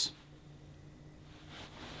chase us.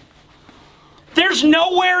 There's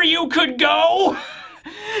nowhere you could go!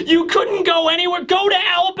 You couldn't go anywhere. Go to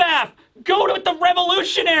Elbaf! Go to the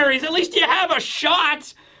revolutionaries! At least you have a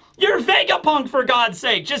shot! You're Vegapunk, for God's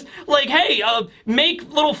sake! Just, like, hey, make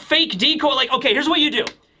little fake decoy, like, okay, here's what you do.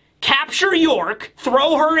 Capture York,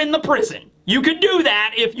 throw her in the prison. You could do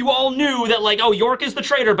that if you all knew that, like, oh, York is the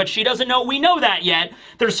traitor, but she doesn't know we know that yet.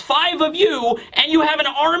 There's 5 of you, and you have an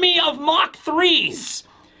army of Mach 3s.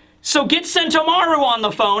 So get Sentomaru on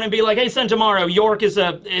the phone and be like, hey, Sentomaru, York is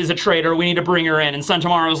a traitor. We need to bring her in. And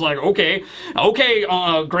Sentomaru's like, okay,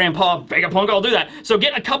 Grandpa Vegapunk, I'll do that. So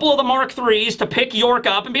get a couple of the Mark 3s to pick York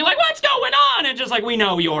up and be like, what's going on? And just like, we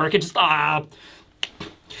know York. It just,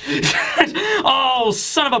 oh,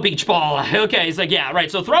 son of a beach ball. Okay, he's like, yeah, right,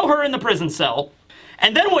 so throw her in the prison cell.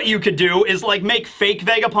 And then what you could do is, like, make fake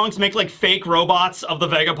Vegapunks, make, like, fake robots of the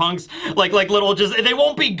Vegapunks. Like little, just, they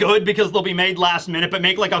won't be good because they'll be made last minute, but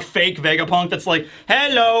make, like, a fake Vegapunk that's like,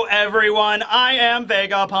 hello, everyone, I am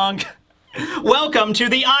Vegapunk. Welcome to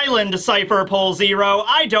the island, Cypher Pole Zero.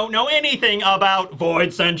 I don't know anything about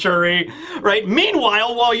Void Century, right?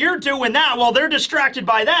 Meanwhile, while you're doing that, while they're distracted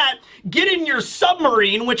by that, get in your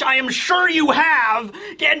submarine, which I am sure you have,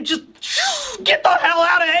 and just get the hell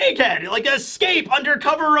out of Egghead. Like, escape under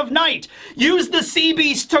cover of night. Use the Sea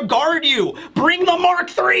Beast to guard you. Bring the Mark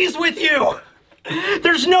 3s with you.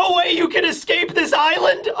 There's no way you can escape this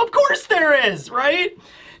island. Of course there is, right?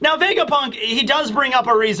 Now, Vegapunk, he does bring up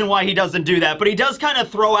a reason why he doesn't do that, but he does kind of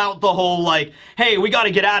throw out the whole, like, hey, we gotta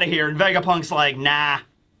get out of here, and Vegapunk's like, nah.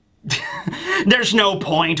 There's no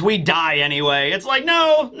point, we die anyway. It's like,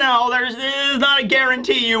 no, there's not a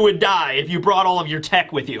guarantee you would die if you brought all of your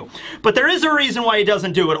tech with you. But there is a reason why he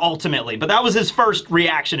doesn't do it, ultimately, but that was his first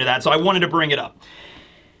reaction to that, so I wanted to bring it up.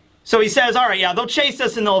 So he says, alright, yeah, they'll chase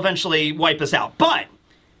us and they'll eventually wipe us out, but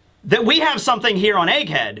that we have something here on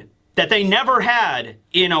Egghead that they never had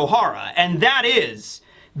in Ohara, and that is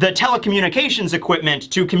the telecommunications equipment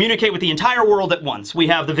to communicate with the entire world at once. We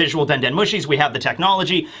have the visual Den Mushis, we have the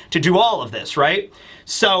technology to do all of this, right?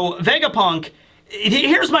 So Vegapunk,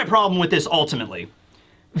 here's my problem with this ultimately.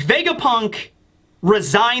 Vegapunk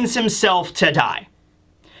resigns himself to die.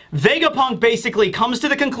 Vegapunk basically comes to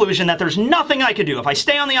the conclusion that there's nothing I can do. If I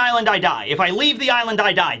stay on the island, I die. If I leave the island,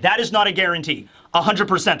 I die. That is not a guarantee.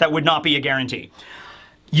 100% that would not be a guarantee.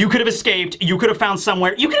 You could have escaped, you could have found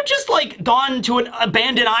somewhere, you could have just, like, gone to an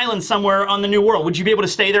abandoned island somewhere on the New World. Would you be able to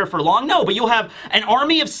stay there for long? No, but you'll have an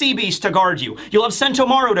army of Sea Beasts to guard you. You'll have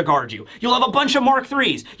Sentomaru to guard you. You'll have a bunch of Mark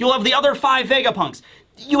 3s. You'll have the other 5 Vegapunks.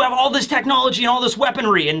 You have all this technology and all this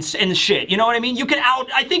weaponry and shit, you know what I mean?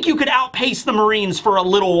 I think you could outpace the Marines for a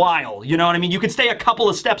little while, you know what I mean? You could stay a couple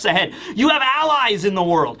of steps ahead. You have allies in the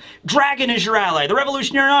world. Dragon is your ally, the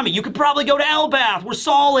Revolutionary Army. You could probably go to Elbaf, where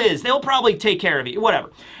Saul is. They'll probably take care of you,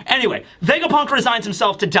 whatever. Anyway, Vegapunk resigns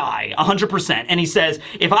himself to die, 100%, and he says,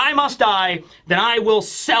 if I must die, then I will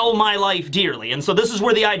sell my life dearly. And so this is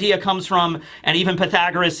where the idea comes from, and even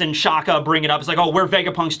Pythagoras and Shaka bring it up. It's like, oh, we're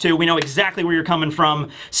Vegapunks too. We know exactly where you're coming from,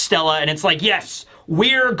 Stella, and it's like, yes,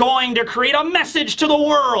 we're going to create a message to the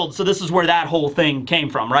world. So this is where that whole thing came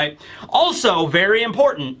from, right? Also, very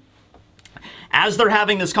important, as they're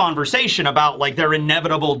having this conversation about, like, their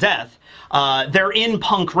inevitable death, They're in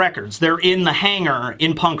Punk Records. They're in the hangar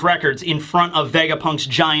in Punk Records in front of Vegapunk's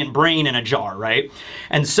giant brain in a jar, right?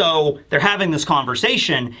 And so they're having this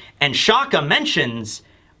conversation, and Shaka mentions,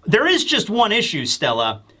 there is just one issue,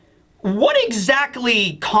 Stella. What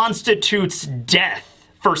exactly constitutes death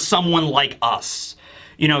for someone like us?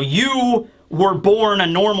 You know, you were born a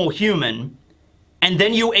normal human, and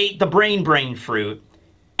then you ate the brain fruit,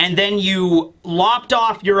 and then you lopped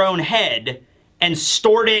off your own head and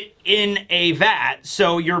stored it in a vat,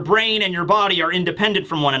 so your brain and your body are independent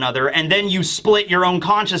from one another, and then you split your own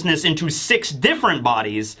consciousness into 6 different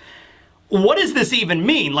bodies. What does this even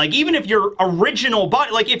mean? Like, even if your original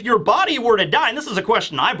body, like, if your body were to die, and this is a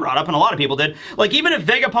question I brought up and a lot of people did, like, even if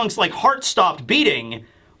Vegapunk's, like, heart stopped beating,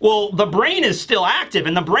 well, the brain is still active,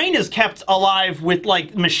 and the brain is kept alive with,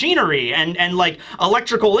 like, machinery and like,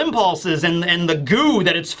 electrical impulses and the goo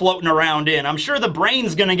that it's floating around in. I'm sure the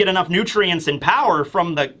brain's gonna get enough nutrients and power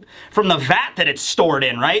from the vat that it's stored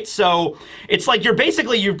in, right? So, it's like you're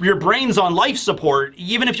basically, your brain's on life support.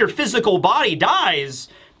 Even if your physical body dies,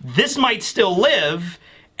 this might still live.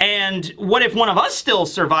 And what if one of us still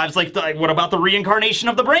survives? Like, what about the reincarnation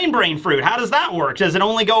of the brain fruit? How does that work? Does it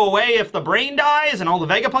only go away if the brain dies and all the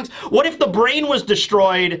Vegapunks? What if the brain was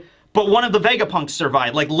destroyed, but one of the Vegapunks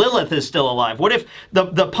survived? Like, Lilith is still alive. What if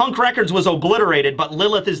the Punk Records was obliterated, but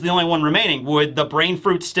Lilith is the only one remaining? Would the brain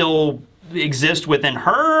fruit still exist within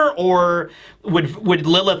her, or would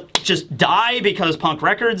Lilith just die because Punk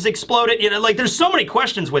Records exploded? You know, like, there's so many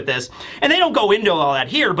questions with this, and they don't go into all that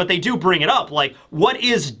here, but they do bring it up, like, what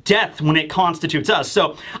is death when it constitutes us?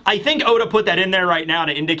 So I think Oda put that in there right now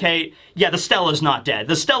to indicate, yeah, the Stella's not dead.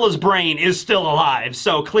 The Stella's brain is still alive,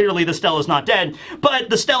 so clearly the Stella's not dead, but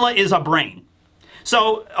the Stella is a brain.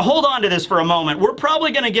 So hold on to this for a moment. We're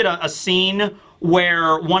probably going to get a scene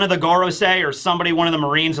where one of the Gorosei or somebody, one of the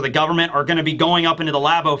Marines or the government, are going to be going up into the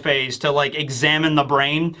labo phase to, like, examine the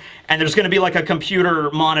brain, and there's going to be, like, a computer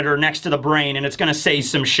monitor next to the brain, and it's going to say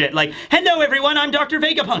some shit like, "Hello everyone, I'm Dr.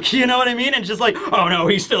 Vegapunk," you know what I mean? And just like, oh no,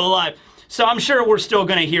 he's still alive. So I'm sure we're still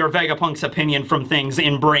going to hear Vegapunk's opinion from things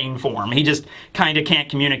in brain form. He just kind of can't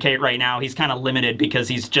communicate right now. He's kind of limited because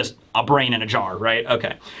he's just a brain in a jar, right?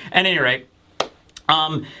 Okay. At any rate,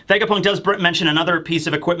 Vegapunk does mention another piece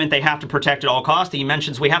of equipment they have to protect at all costs. He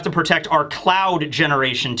mentions we have to protect our cloud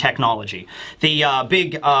generation technology. The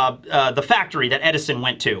the factory that Edison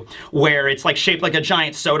went to, where it's like shaped like a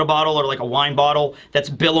giant soda bottle or like a wine bottle that's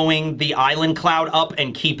billowing the island cloud up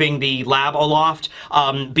and keeping the lab aloft.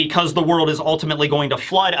 Because the world is ultimately going to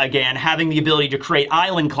flood again, having the ability to create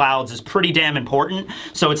island clouds is pretty damn important.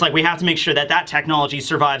 So it's like we have to make sure that that technology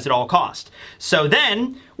survives at all costs. So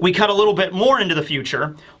then we cut a little bit more into the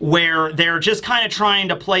future, where they're just kind of trying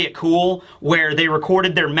to play it cool, where they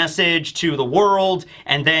recorded their message to the world,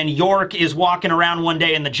 and then York is walking around one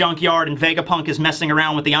day in the junkyard, and Vegapunk is messing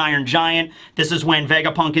around with the Iron Giant. This is when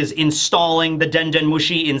Vegapunk is installing the Denden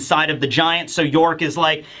Mushi inside of the Giant, so York is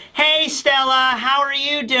like, "Hey Stella, how are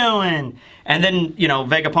you doing?" And then, you know,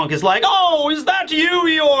 Vegapunk is like, "Oh, is that you,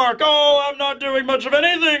 York? Oh, I'm not doing much of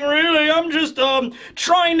anything, really. I'm just,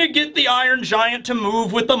 trying to get the Iron Giant to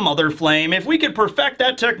move with the Mother Flame. If we could perfect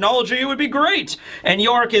that technology, it would be great." And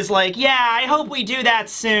York is like, "Yeah, I hope we do that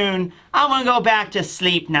soon. I'm gonna go back to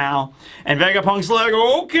sleep now." And Vegapunk's like,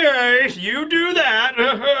 "Okay, you do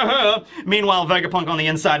that." Meanwhile, Vegapunk on the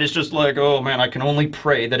inside is just like, "Oh man, I can only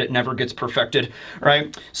pray that it never gets perfected,"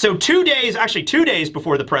 right? So 2 days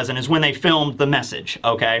before the present is when they filmed the message,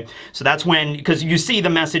 okay? So that's when, because you see the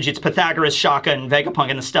message, it's Pythagoras, Shaka, and Vegapunk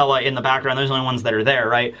and the Stella in the background. Those are the only ones that are there,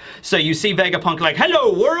 right? So you see Vegapunk like,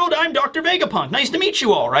 "Hello world, I'm Dr. Vegapunk. Nice to meet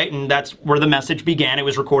you all," right? And that's where the message began. It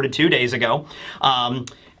was recorded 2 days ago.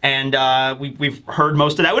 And we've heard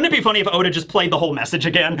most of that. Wouldn't it be funny if Oda just played the whole message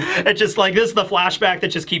again? It's just like, this is the flashback that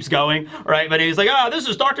just keeps going, right? But he's like, "Ah, this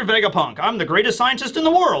is Dr. Vegapunk. I'm the greatest scientist in the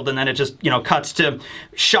world." And then it just, you know, cuts to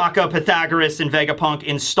Shaka, Pythagoras, and Vegapunk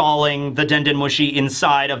installing the Denden Mushi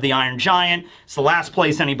inside of the Iron Giant. It's the last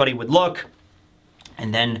place anybody would look.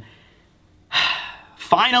 And then,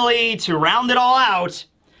 finally, to round it all out,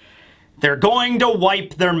 they're going to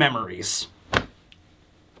wipe their memories.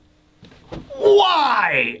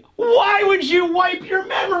 Why? Why would you wipe your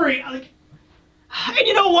memory? Like, and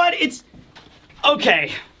you know what? It's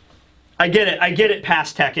okay. I get it. I get it.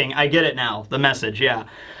 Past teching. I get it now. The message. Yeah.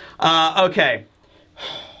 Okay.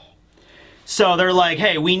 So they're like,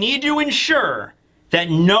 "Hey, we need to ensure that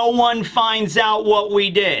no one finds out what we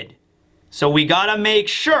did. So we gotta make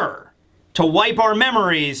sure to wipe our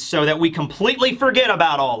memories so that we completely forget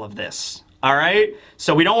about all of this. All right?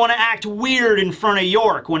 So we don't want to act weird in front of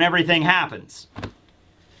York when everything happens.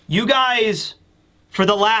 You guys, for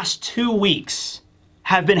the last 2 weeks,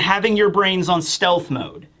 have been having your brains on stealth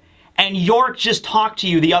mode. And York just talked to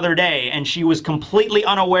you the other day, and she was completely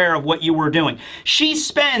unaware of what you were doing. She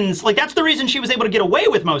spends, like, that's the reason she was able to get away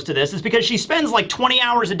with most of this, is because she spends like 20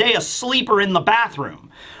 hours a day asleep or in the bathroom,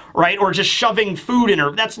 right? Or just shoving food in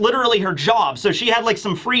her. That's literally her job. So she had like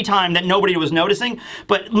some free time that nobody was noticing,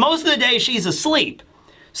 but most of the day she's asleep.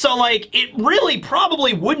 So, like, it really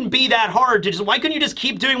probably wouldn't be that hard to just, why couldn't you just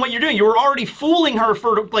keep doing what you're doing? You were already fooling her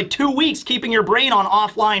for like 2 weeks, keeping your brain on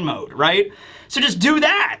offline mode, right? So just do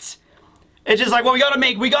that. It's just like, well,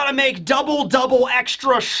 we gotta make double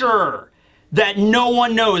extra sure that no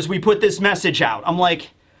one knows we put this message out. I'm like,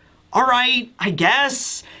 all right, I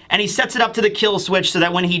guess. And he sets it up to the kill switch so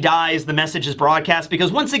that when he dies, the message is broadcast.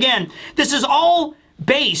 Because once again, this is all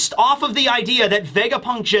based off of the idea that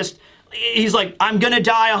Vegapunk just, he's like, I'm gonna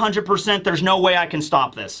die 100%, there's no way I can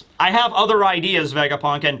stop this. I have other ideas,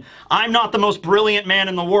 Vegapunk, and I'm not the most brilliant man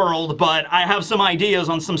in the world, but I have some ideas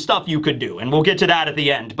on some stuff you could do, and we'll get to that at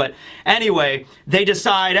the end. But anyway, they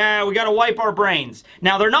decide, we gotta wipe our brains.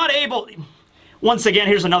 Now, they're not able... Once again,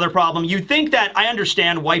 here's another problem. You think that, I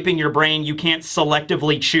understand wiping your brain, you can't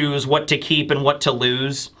selectively choose what to keep and what to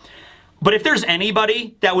lose. But if there's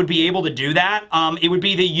anybody that would be able to do that, it would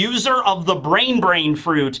be the user of the brain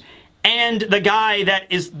fruit and the guy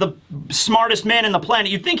that is the smartest man in the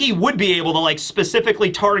planet. You'd think he would be able to, like, specifically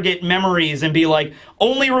target memories and be like,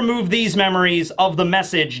 only remove these memories of the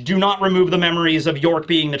message, do not remove the memories of York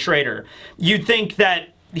being the traitor. You'd think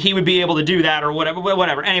that he would be able to do that or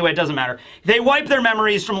whatever. Anyway, it doesn't matter. They wipe their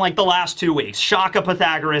memories from, like, the last 2 weeks. Shaka,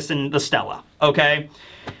 Pythagoras, and the Stella, okay?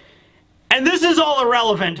 And this is all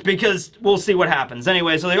irrelevant because we'll see what happens.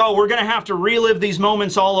 Anyway, so they go, oh, we're going to have to relive these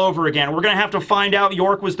moments all over again. We're going to have to find out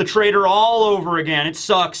York was the traitor all over again. It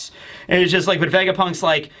sucks. And it's just like, but Vegapunk's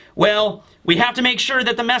like, well, we have to make sure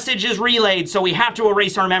that the message is relayed, so we have to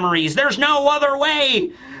erase our memories. There's no other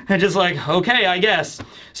way. And just like, okay, I guess.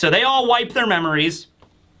 So they all wipe their memories.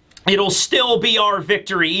 It'll still be our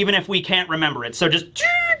victory, even if we can't remember it. So just,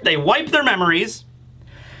 they wipe their memories.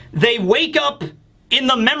 They wake up in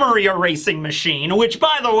the memory erasing machine, which,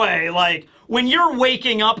 by the way, like, when you're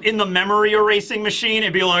waking up in the memory erasing machine,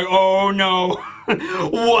 it'd be like, oh no,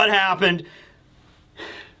 what happened?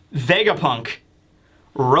 Vegapunk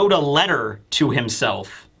wrote a letter to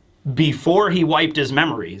himself before he wiped his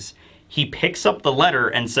memories. He picks up the letter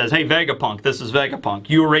and says, hey, Vegapunk, this is Vegapunk.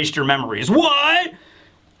 You erased your memories. What?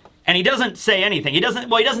 And he doesn't say anything. He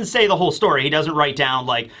doesn't say the whole story. He doesn't write down,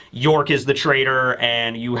 like, York is the traitor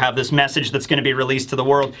and you have this message that's going to be released to the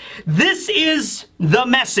world. This is the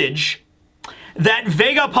message that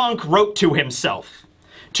Vegapunk wrote to himself,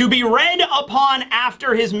 to be read upon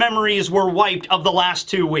after his memories were wiped of the last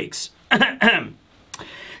 2 weeks.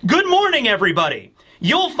 Good morning, everybody.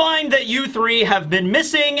 You'll find that you three have been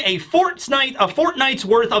missing a fortnight's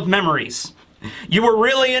worth of memories. You were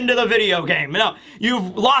really into the video game. No,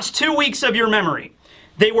 you've lost 2 weeks of your memory.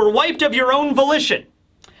 They were wiped of your own volition.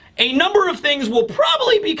 A number of things will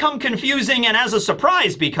probably become confusing and as a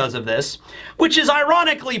surprise because of this, which is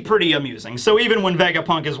ironically pretty amusing. So even when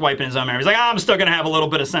Vegapunk is wiping his own memory, he's like, I'm still going to have a little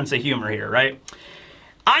bit of sense of humor here, right?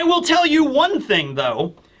 I will tell you one thing,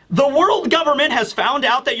 though. The world government has found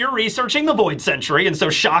out that you're researching the Void Century, and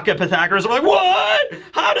so Shaka, Pythagoras are like, what?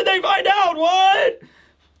 How did they find out? What?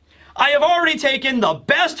 I have already taken the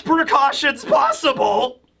best precautions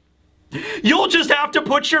possible. You'll just have to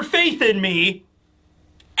put your faith in me,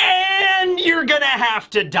 and you're gonna have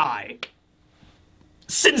to die.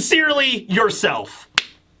 Sincerely, yourself.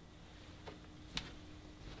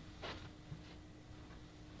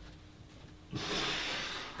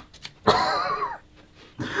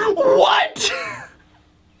 What?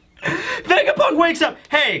 Vegapunk wakes up.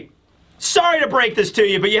 Hey, sorry to break this to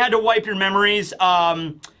you, but you had to wipe your memories.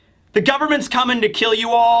 The government's coming to kill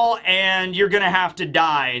you all, and you're gonna have to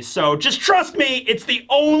die. So just trust me, it's the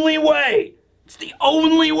only way. It's the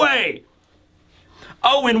only way.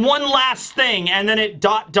 Oh, and one last thing, and then it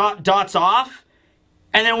dots off.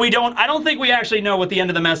 And then I don't think we actually know what the end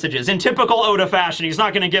of the message is. In typical Oda fashion, he's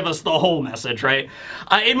not gonna give us the whole message, right?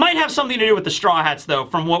 It might have something to do with the Straw Hats, though,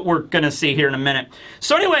 from what we're gonna see here in a minute.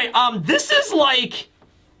 So anyway, this is like,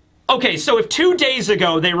 okay, so if 2 days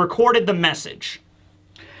ago they recorded the message,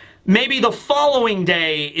 maybe the following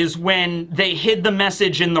day is when they hid the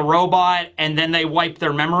message in the robot and then they wiped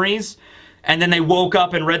their memories. And then they woke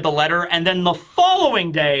up and read the letter, and then the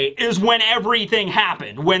following day is when everything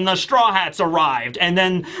happened, when the Straw Hats arrived, and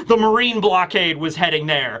then the Marine blockade was heading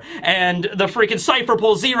there, and the freaking Cypher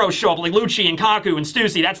Pole Zero show up, like Lucci and Kaku and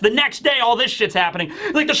Stussy. That's the next day all this shit's happening.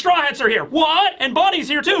 Like, the Straw Hats are here. What? And Bonnie's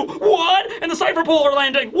here too. What? And the Cypher Pole are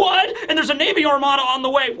landing. What? And there's a Navy Armada on the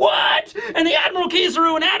way. What? And the Admiral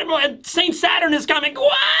Kizaru and Saint Saturn is coming.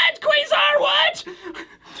 What? Quasar, what?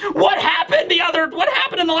 What happened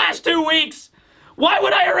in the last 2 weeks? Why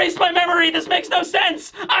would I erase my memory? This makes no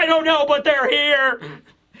sense. I don't know, but they're here.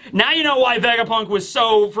 Now you know why Vegapunk was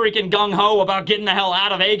so freaking gung-ho about getting the hell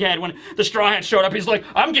out of Egghead when the Straw Hat showed up. He's like,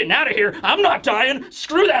 I'm getting out of here. I'm not dying.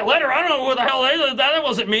 Screw that letter. I don't know what the hell that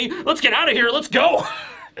wasn't me. Let's get out of here. Let's go.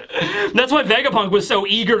 That's why Vegapunk was so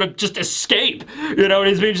eager to just escape. You know,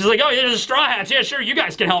 he's just like, oh, yeah, there's Straw Hats. Yeah, sure, you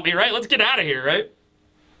guys can help me, right? Let's get out of here, right?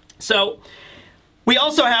 So, we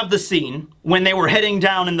also have the scene when they were heading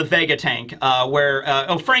down in the Vega tank, where,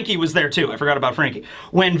 oh, Frankie was there too, I forgot about Frankie.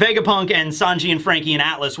 When Vegapunk and Sanji and Frankie and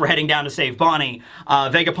Atlas were heading down to save Bonnie,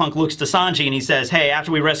 Vegapunk looks to Sanji and he says, hey,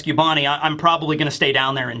 after we rescue Bonnie, I'm probably gonna stay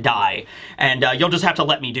down there and die, and you'll just have to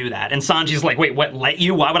let me do that. And Sanji's like, wait, what, let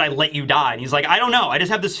you? Why would I let you die? And he's like, I don't know, I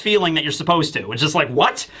just have this feeling that you're supposed to. It's just like,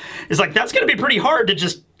 what? It's like, that's gonna be pretty hard to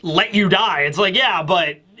just let you die. It's like, yeah,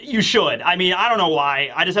 but you should. I mean, I don't know why.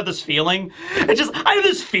 I just have this feeling. I have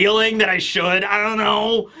this feeling that I should. I don't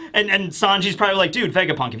know. And Sanji's probably like, dude,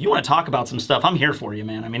 Vegapunk, if you want to talk about some stuff, I'm here for you,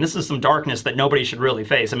 man. I mean, this is some darkness that nobody should really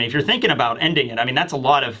face. I mean, if you're thinking about ending it, I mean, that's a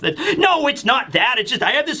lot of... No, it's not that. It's just,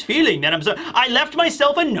 I have this feeling that I left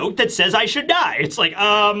myself a note that says I should die. It's like,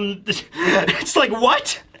 it's like,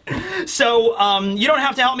 what? So, you don't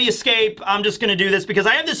have to help me escape. I'm just gonna do this because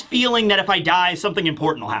I have this feeling that if I die, something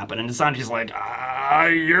important will happen. And Sanji's like,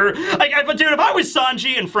 you're... But dude, if I was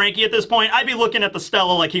Sanji and Frankie at this point, I'd be looking at the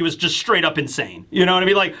Stella like he was just straight up insane. You know what I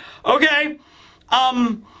mean? Like, okay,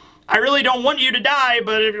 I really don't want you to die,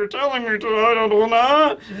 but if you're telling me to, I don't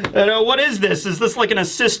know. What is this? Is this like an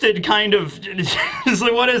assisted kind of... It's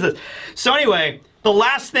like, what is this? So anyway... The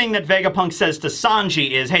last thing that Vegapunk says to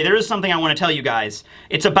Sanji is, hey, there is something I want to tell you guys.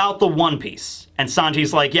 It's about the One Piece. And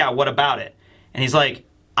Sanji's like, yeah, what about it? And he's like,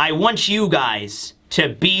 I want you guys to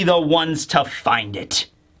be the ones to find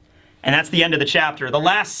it. And that's the end of the chapter. The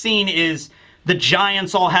last scene is the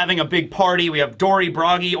giants all having a big party. We have Dory,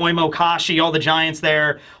 Bragi, Oimo, Kashi, all the giants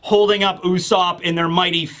there, holding up Usopp in their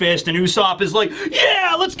mighty fist. And Usopp is like,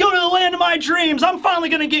 yeah, let's go to the land of my dreams. I'm finally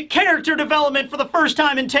going to get character development for the first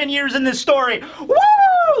time in 10 years in this story. Woo!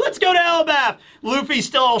 Let's go to Elbaf. Luffy's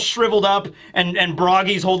still all shriveled up, and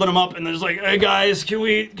Bragi's holding him up, and there's like, hey guys, can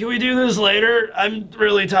we do this later? I'm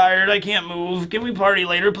really tired. I can't move. Can we party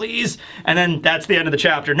later, please? And then that's the end of the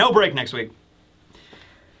chapter. No break next week.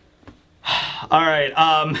 All right,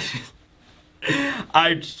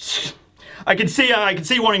 I can see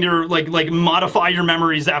wanting to like modify your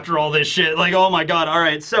memories after all this shit. Like, oh my god. All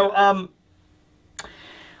right, so I'm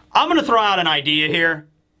gonna throw out an idea here.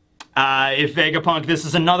 If Vegapunk, this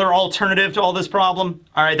is another alternative to all this problem.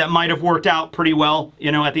 All right, that might have worked out pretty well,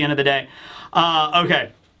 you know, at the end of the day.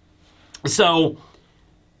 Okay, so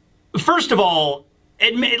first of all,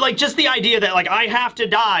 like, just the idea that, like, I have to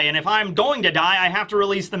die, and if I'm going to die, I have to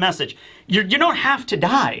release the message. You don't have to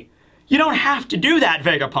die. You don't have to do that,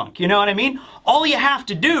 Vegapunk. You know what I mean? All you have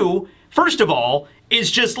to do, first of all, is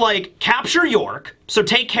just, like, capture York. So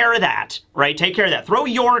take care of that, right? Take care of that. Throw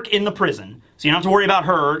York in the prison. So you don't have to worry about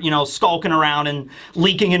her, you know, skulking around and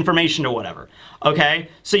leaking information or whatever. Okay?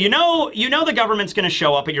 So you know the government's going to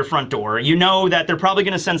show up at your front door. You know that they're probably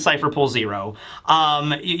going to send Cypher Pole Zero.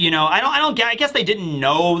 You know, I guess they didn't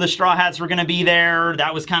know the Straw Hats were going to be there.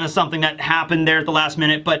 That was kind of something that happened there at the last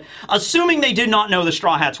minute. But assuming they did not know the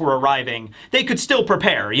Straw Hats were arriving, they could still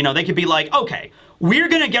prepare. You know, they could be like, okay, we're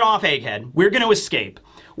going to get off Egghead. We're going to escape.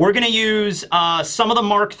 We're going to use some of the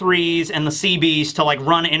Mark IIIs and the CBs to, like,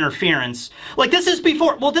 run interference. Like, this is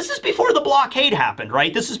before the blockade happened,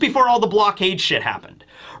 right? This is before all the blockade shit happened,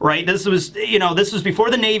 right? This was, you know, this was before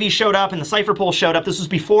the Navy showed up and the Cypher Pole showed up. This was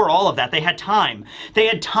before all of that. They had time. They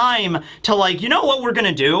had time to, like, you know what we're going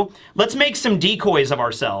to do? Let's make some decoys of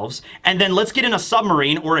ourselves, and then let's get in a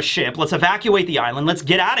submarine or a ship. Let's evacuate the island. Let's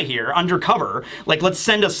get out of here undercover. Like, let's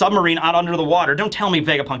send a submarine out under the water. Don't tell me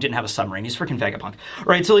Vegapunk didn't have a submarine. He's freaking Vegapunk,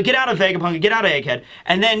 right? So get out of Vegapunk, get out of Egghead,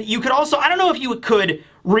 and then you could also, I don't know if you could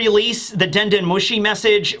release the Denden Mushi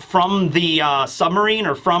message from the submarine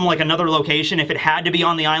or from, like, another location if it had to be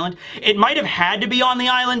on the island. It might have had to be on the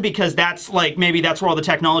island because that's, like, maybe that's where all the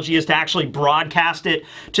technology is to actually broadcast it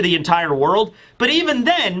to the entire world. But even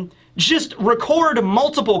then, just record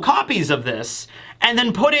multiple copies of this and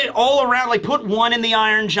then put it all around, like put one in the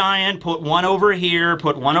Iron Giant, put one over here,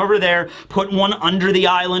 put one over there, put one under the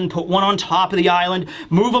island, put one on top of the island,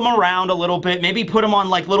 move them around a little bit, maybe put them on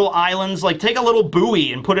like little islands, like take a little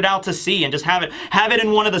buoy and put it out to sea and just have it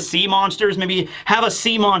in one of the sea monsters, maybe have a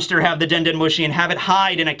sea monster have the Dendenmushi and have it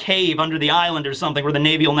hide in a cave under the island or something where the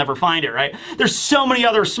Navy will never find it, right? There's so many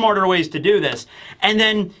other smarter ways to do this. And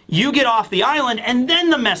then you get off the island and then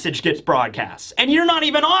the message gets broadcast. And you're not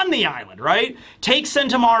even on the island, right? Take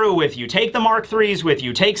Centauru with you, take the Mark IIIs with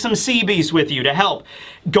you, take some Sea Beasts with you to help.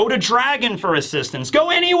 Go to Dragon for assistance. Go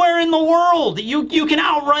anywhere in the world. You can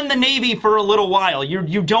outrun the Navy for a little while.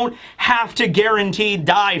 You don't have to guaranteed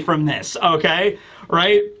die from this, okay?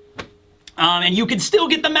 Right? And you can still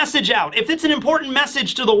get the message out. If it's an important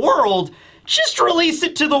message to the world, just release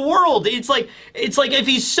it to the world. It's like if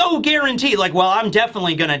he's so guaranteed, like, well, I'm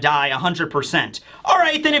definitely gonna die 100%. All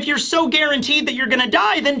right, then if you're so guaranteed that you're gonna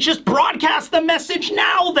die, then just broadcast the message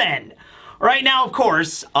now then. Right now, of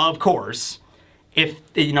course, if,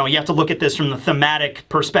 you know, you have to look at this from the thematic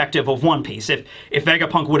perspective of One Piece. If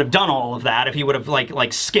Vegapunk would have done all of that, if he would have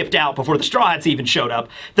like skipped out before the Straw Hats even showed up,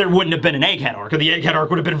 there wouldn't have been an Egghead arc, or the Egghead arc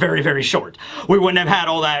would have been very, very short. We wouldn't have had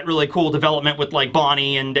all that really cool development with like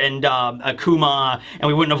Bonnie and Akuma, and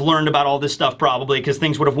we wouldn't have learned about all this stuff probably, because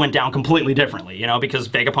things would have went down completely differently, you know, because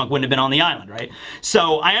Vegapunk wouldn't have been on the island, right?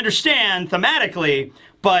 So I understand thematically,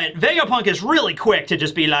 but Vegapunk is really quick to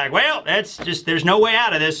just be like, well, that's just, there's no way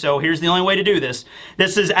out of this, so here's the only way to do this.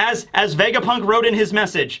 This is, as Vegapunk wrote in his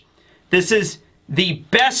message, this is the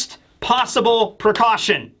best possible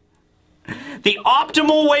precaution. The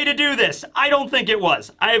optimal way to do this. I don't think it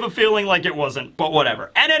was. I have a feeling like it wasn't, but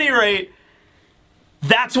whatever. At any rate,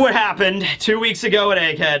 that's what happened 2 weeks ago at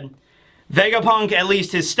Egghead. Vegapunk, at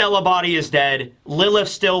least his Stella body is dead. Lilith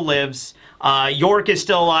still lives. York is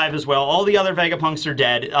still alive as well. All the other Vegapunks are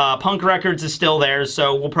dead. Punk Records is still there,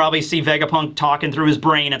 so we'll probably see Vegapunk talking through his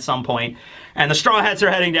brain at some point. And the Straw Hats are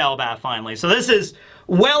heading to Elbaf finally. So this is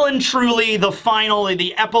well and truly the final,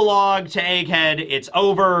 the epilogue to Egghead. It's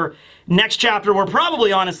over. Next chapter, we're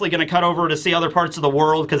probably honestly going to cut over to see other parts of the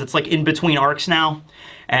world, because it's like in between arcs now.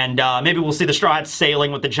 And maybe we'll see the Straw Hats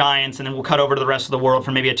sailing with the Giants, and then we'll cut over to the rest of the world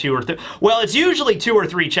for maybe a 2 or 3. Well, it's usually 2 or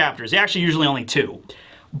 3 chapters. Actually, usually only 2.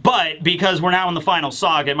 But because we're now in the final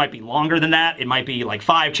saga, it might be longer than that. It might be like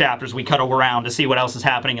 5 chapters we cut around to see what else is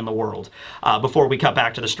happening in the world before we cut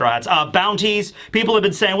back to the Straw Hats. Bounties. People have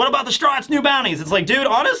been saying, what about the Straw Hats' new bounties? It's like, dude,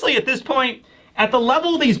 honestly, at this point, at the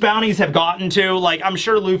level these bounties have gotten to, like, I'm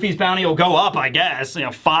sure Luffy's bounty will go up, I guess. You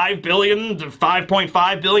know, 5 billion to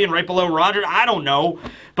 5.5 billion right below Roger. I don't know.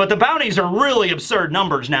 But the bounties are really absurd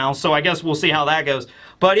numbers now, so I guess we'll see how that goes.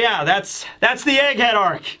 But yeah, that's the Egghead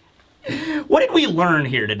arc. What did we learn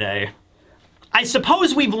here today? I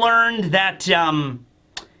suppose we've learned that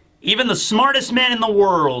even the smartest man in the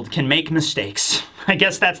world can make mistakes. I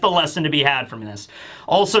guess that's the lesson to be had from this.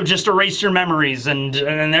 Also, just erase your memories and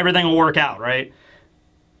everything will work out, right?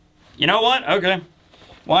 You know what? Okay.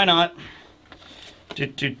 Why not?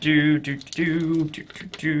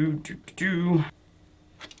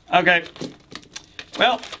 Okay.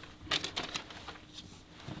 Well.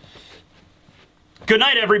 Good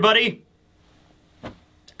night, everybody.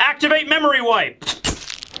 Activate memory wipe.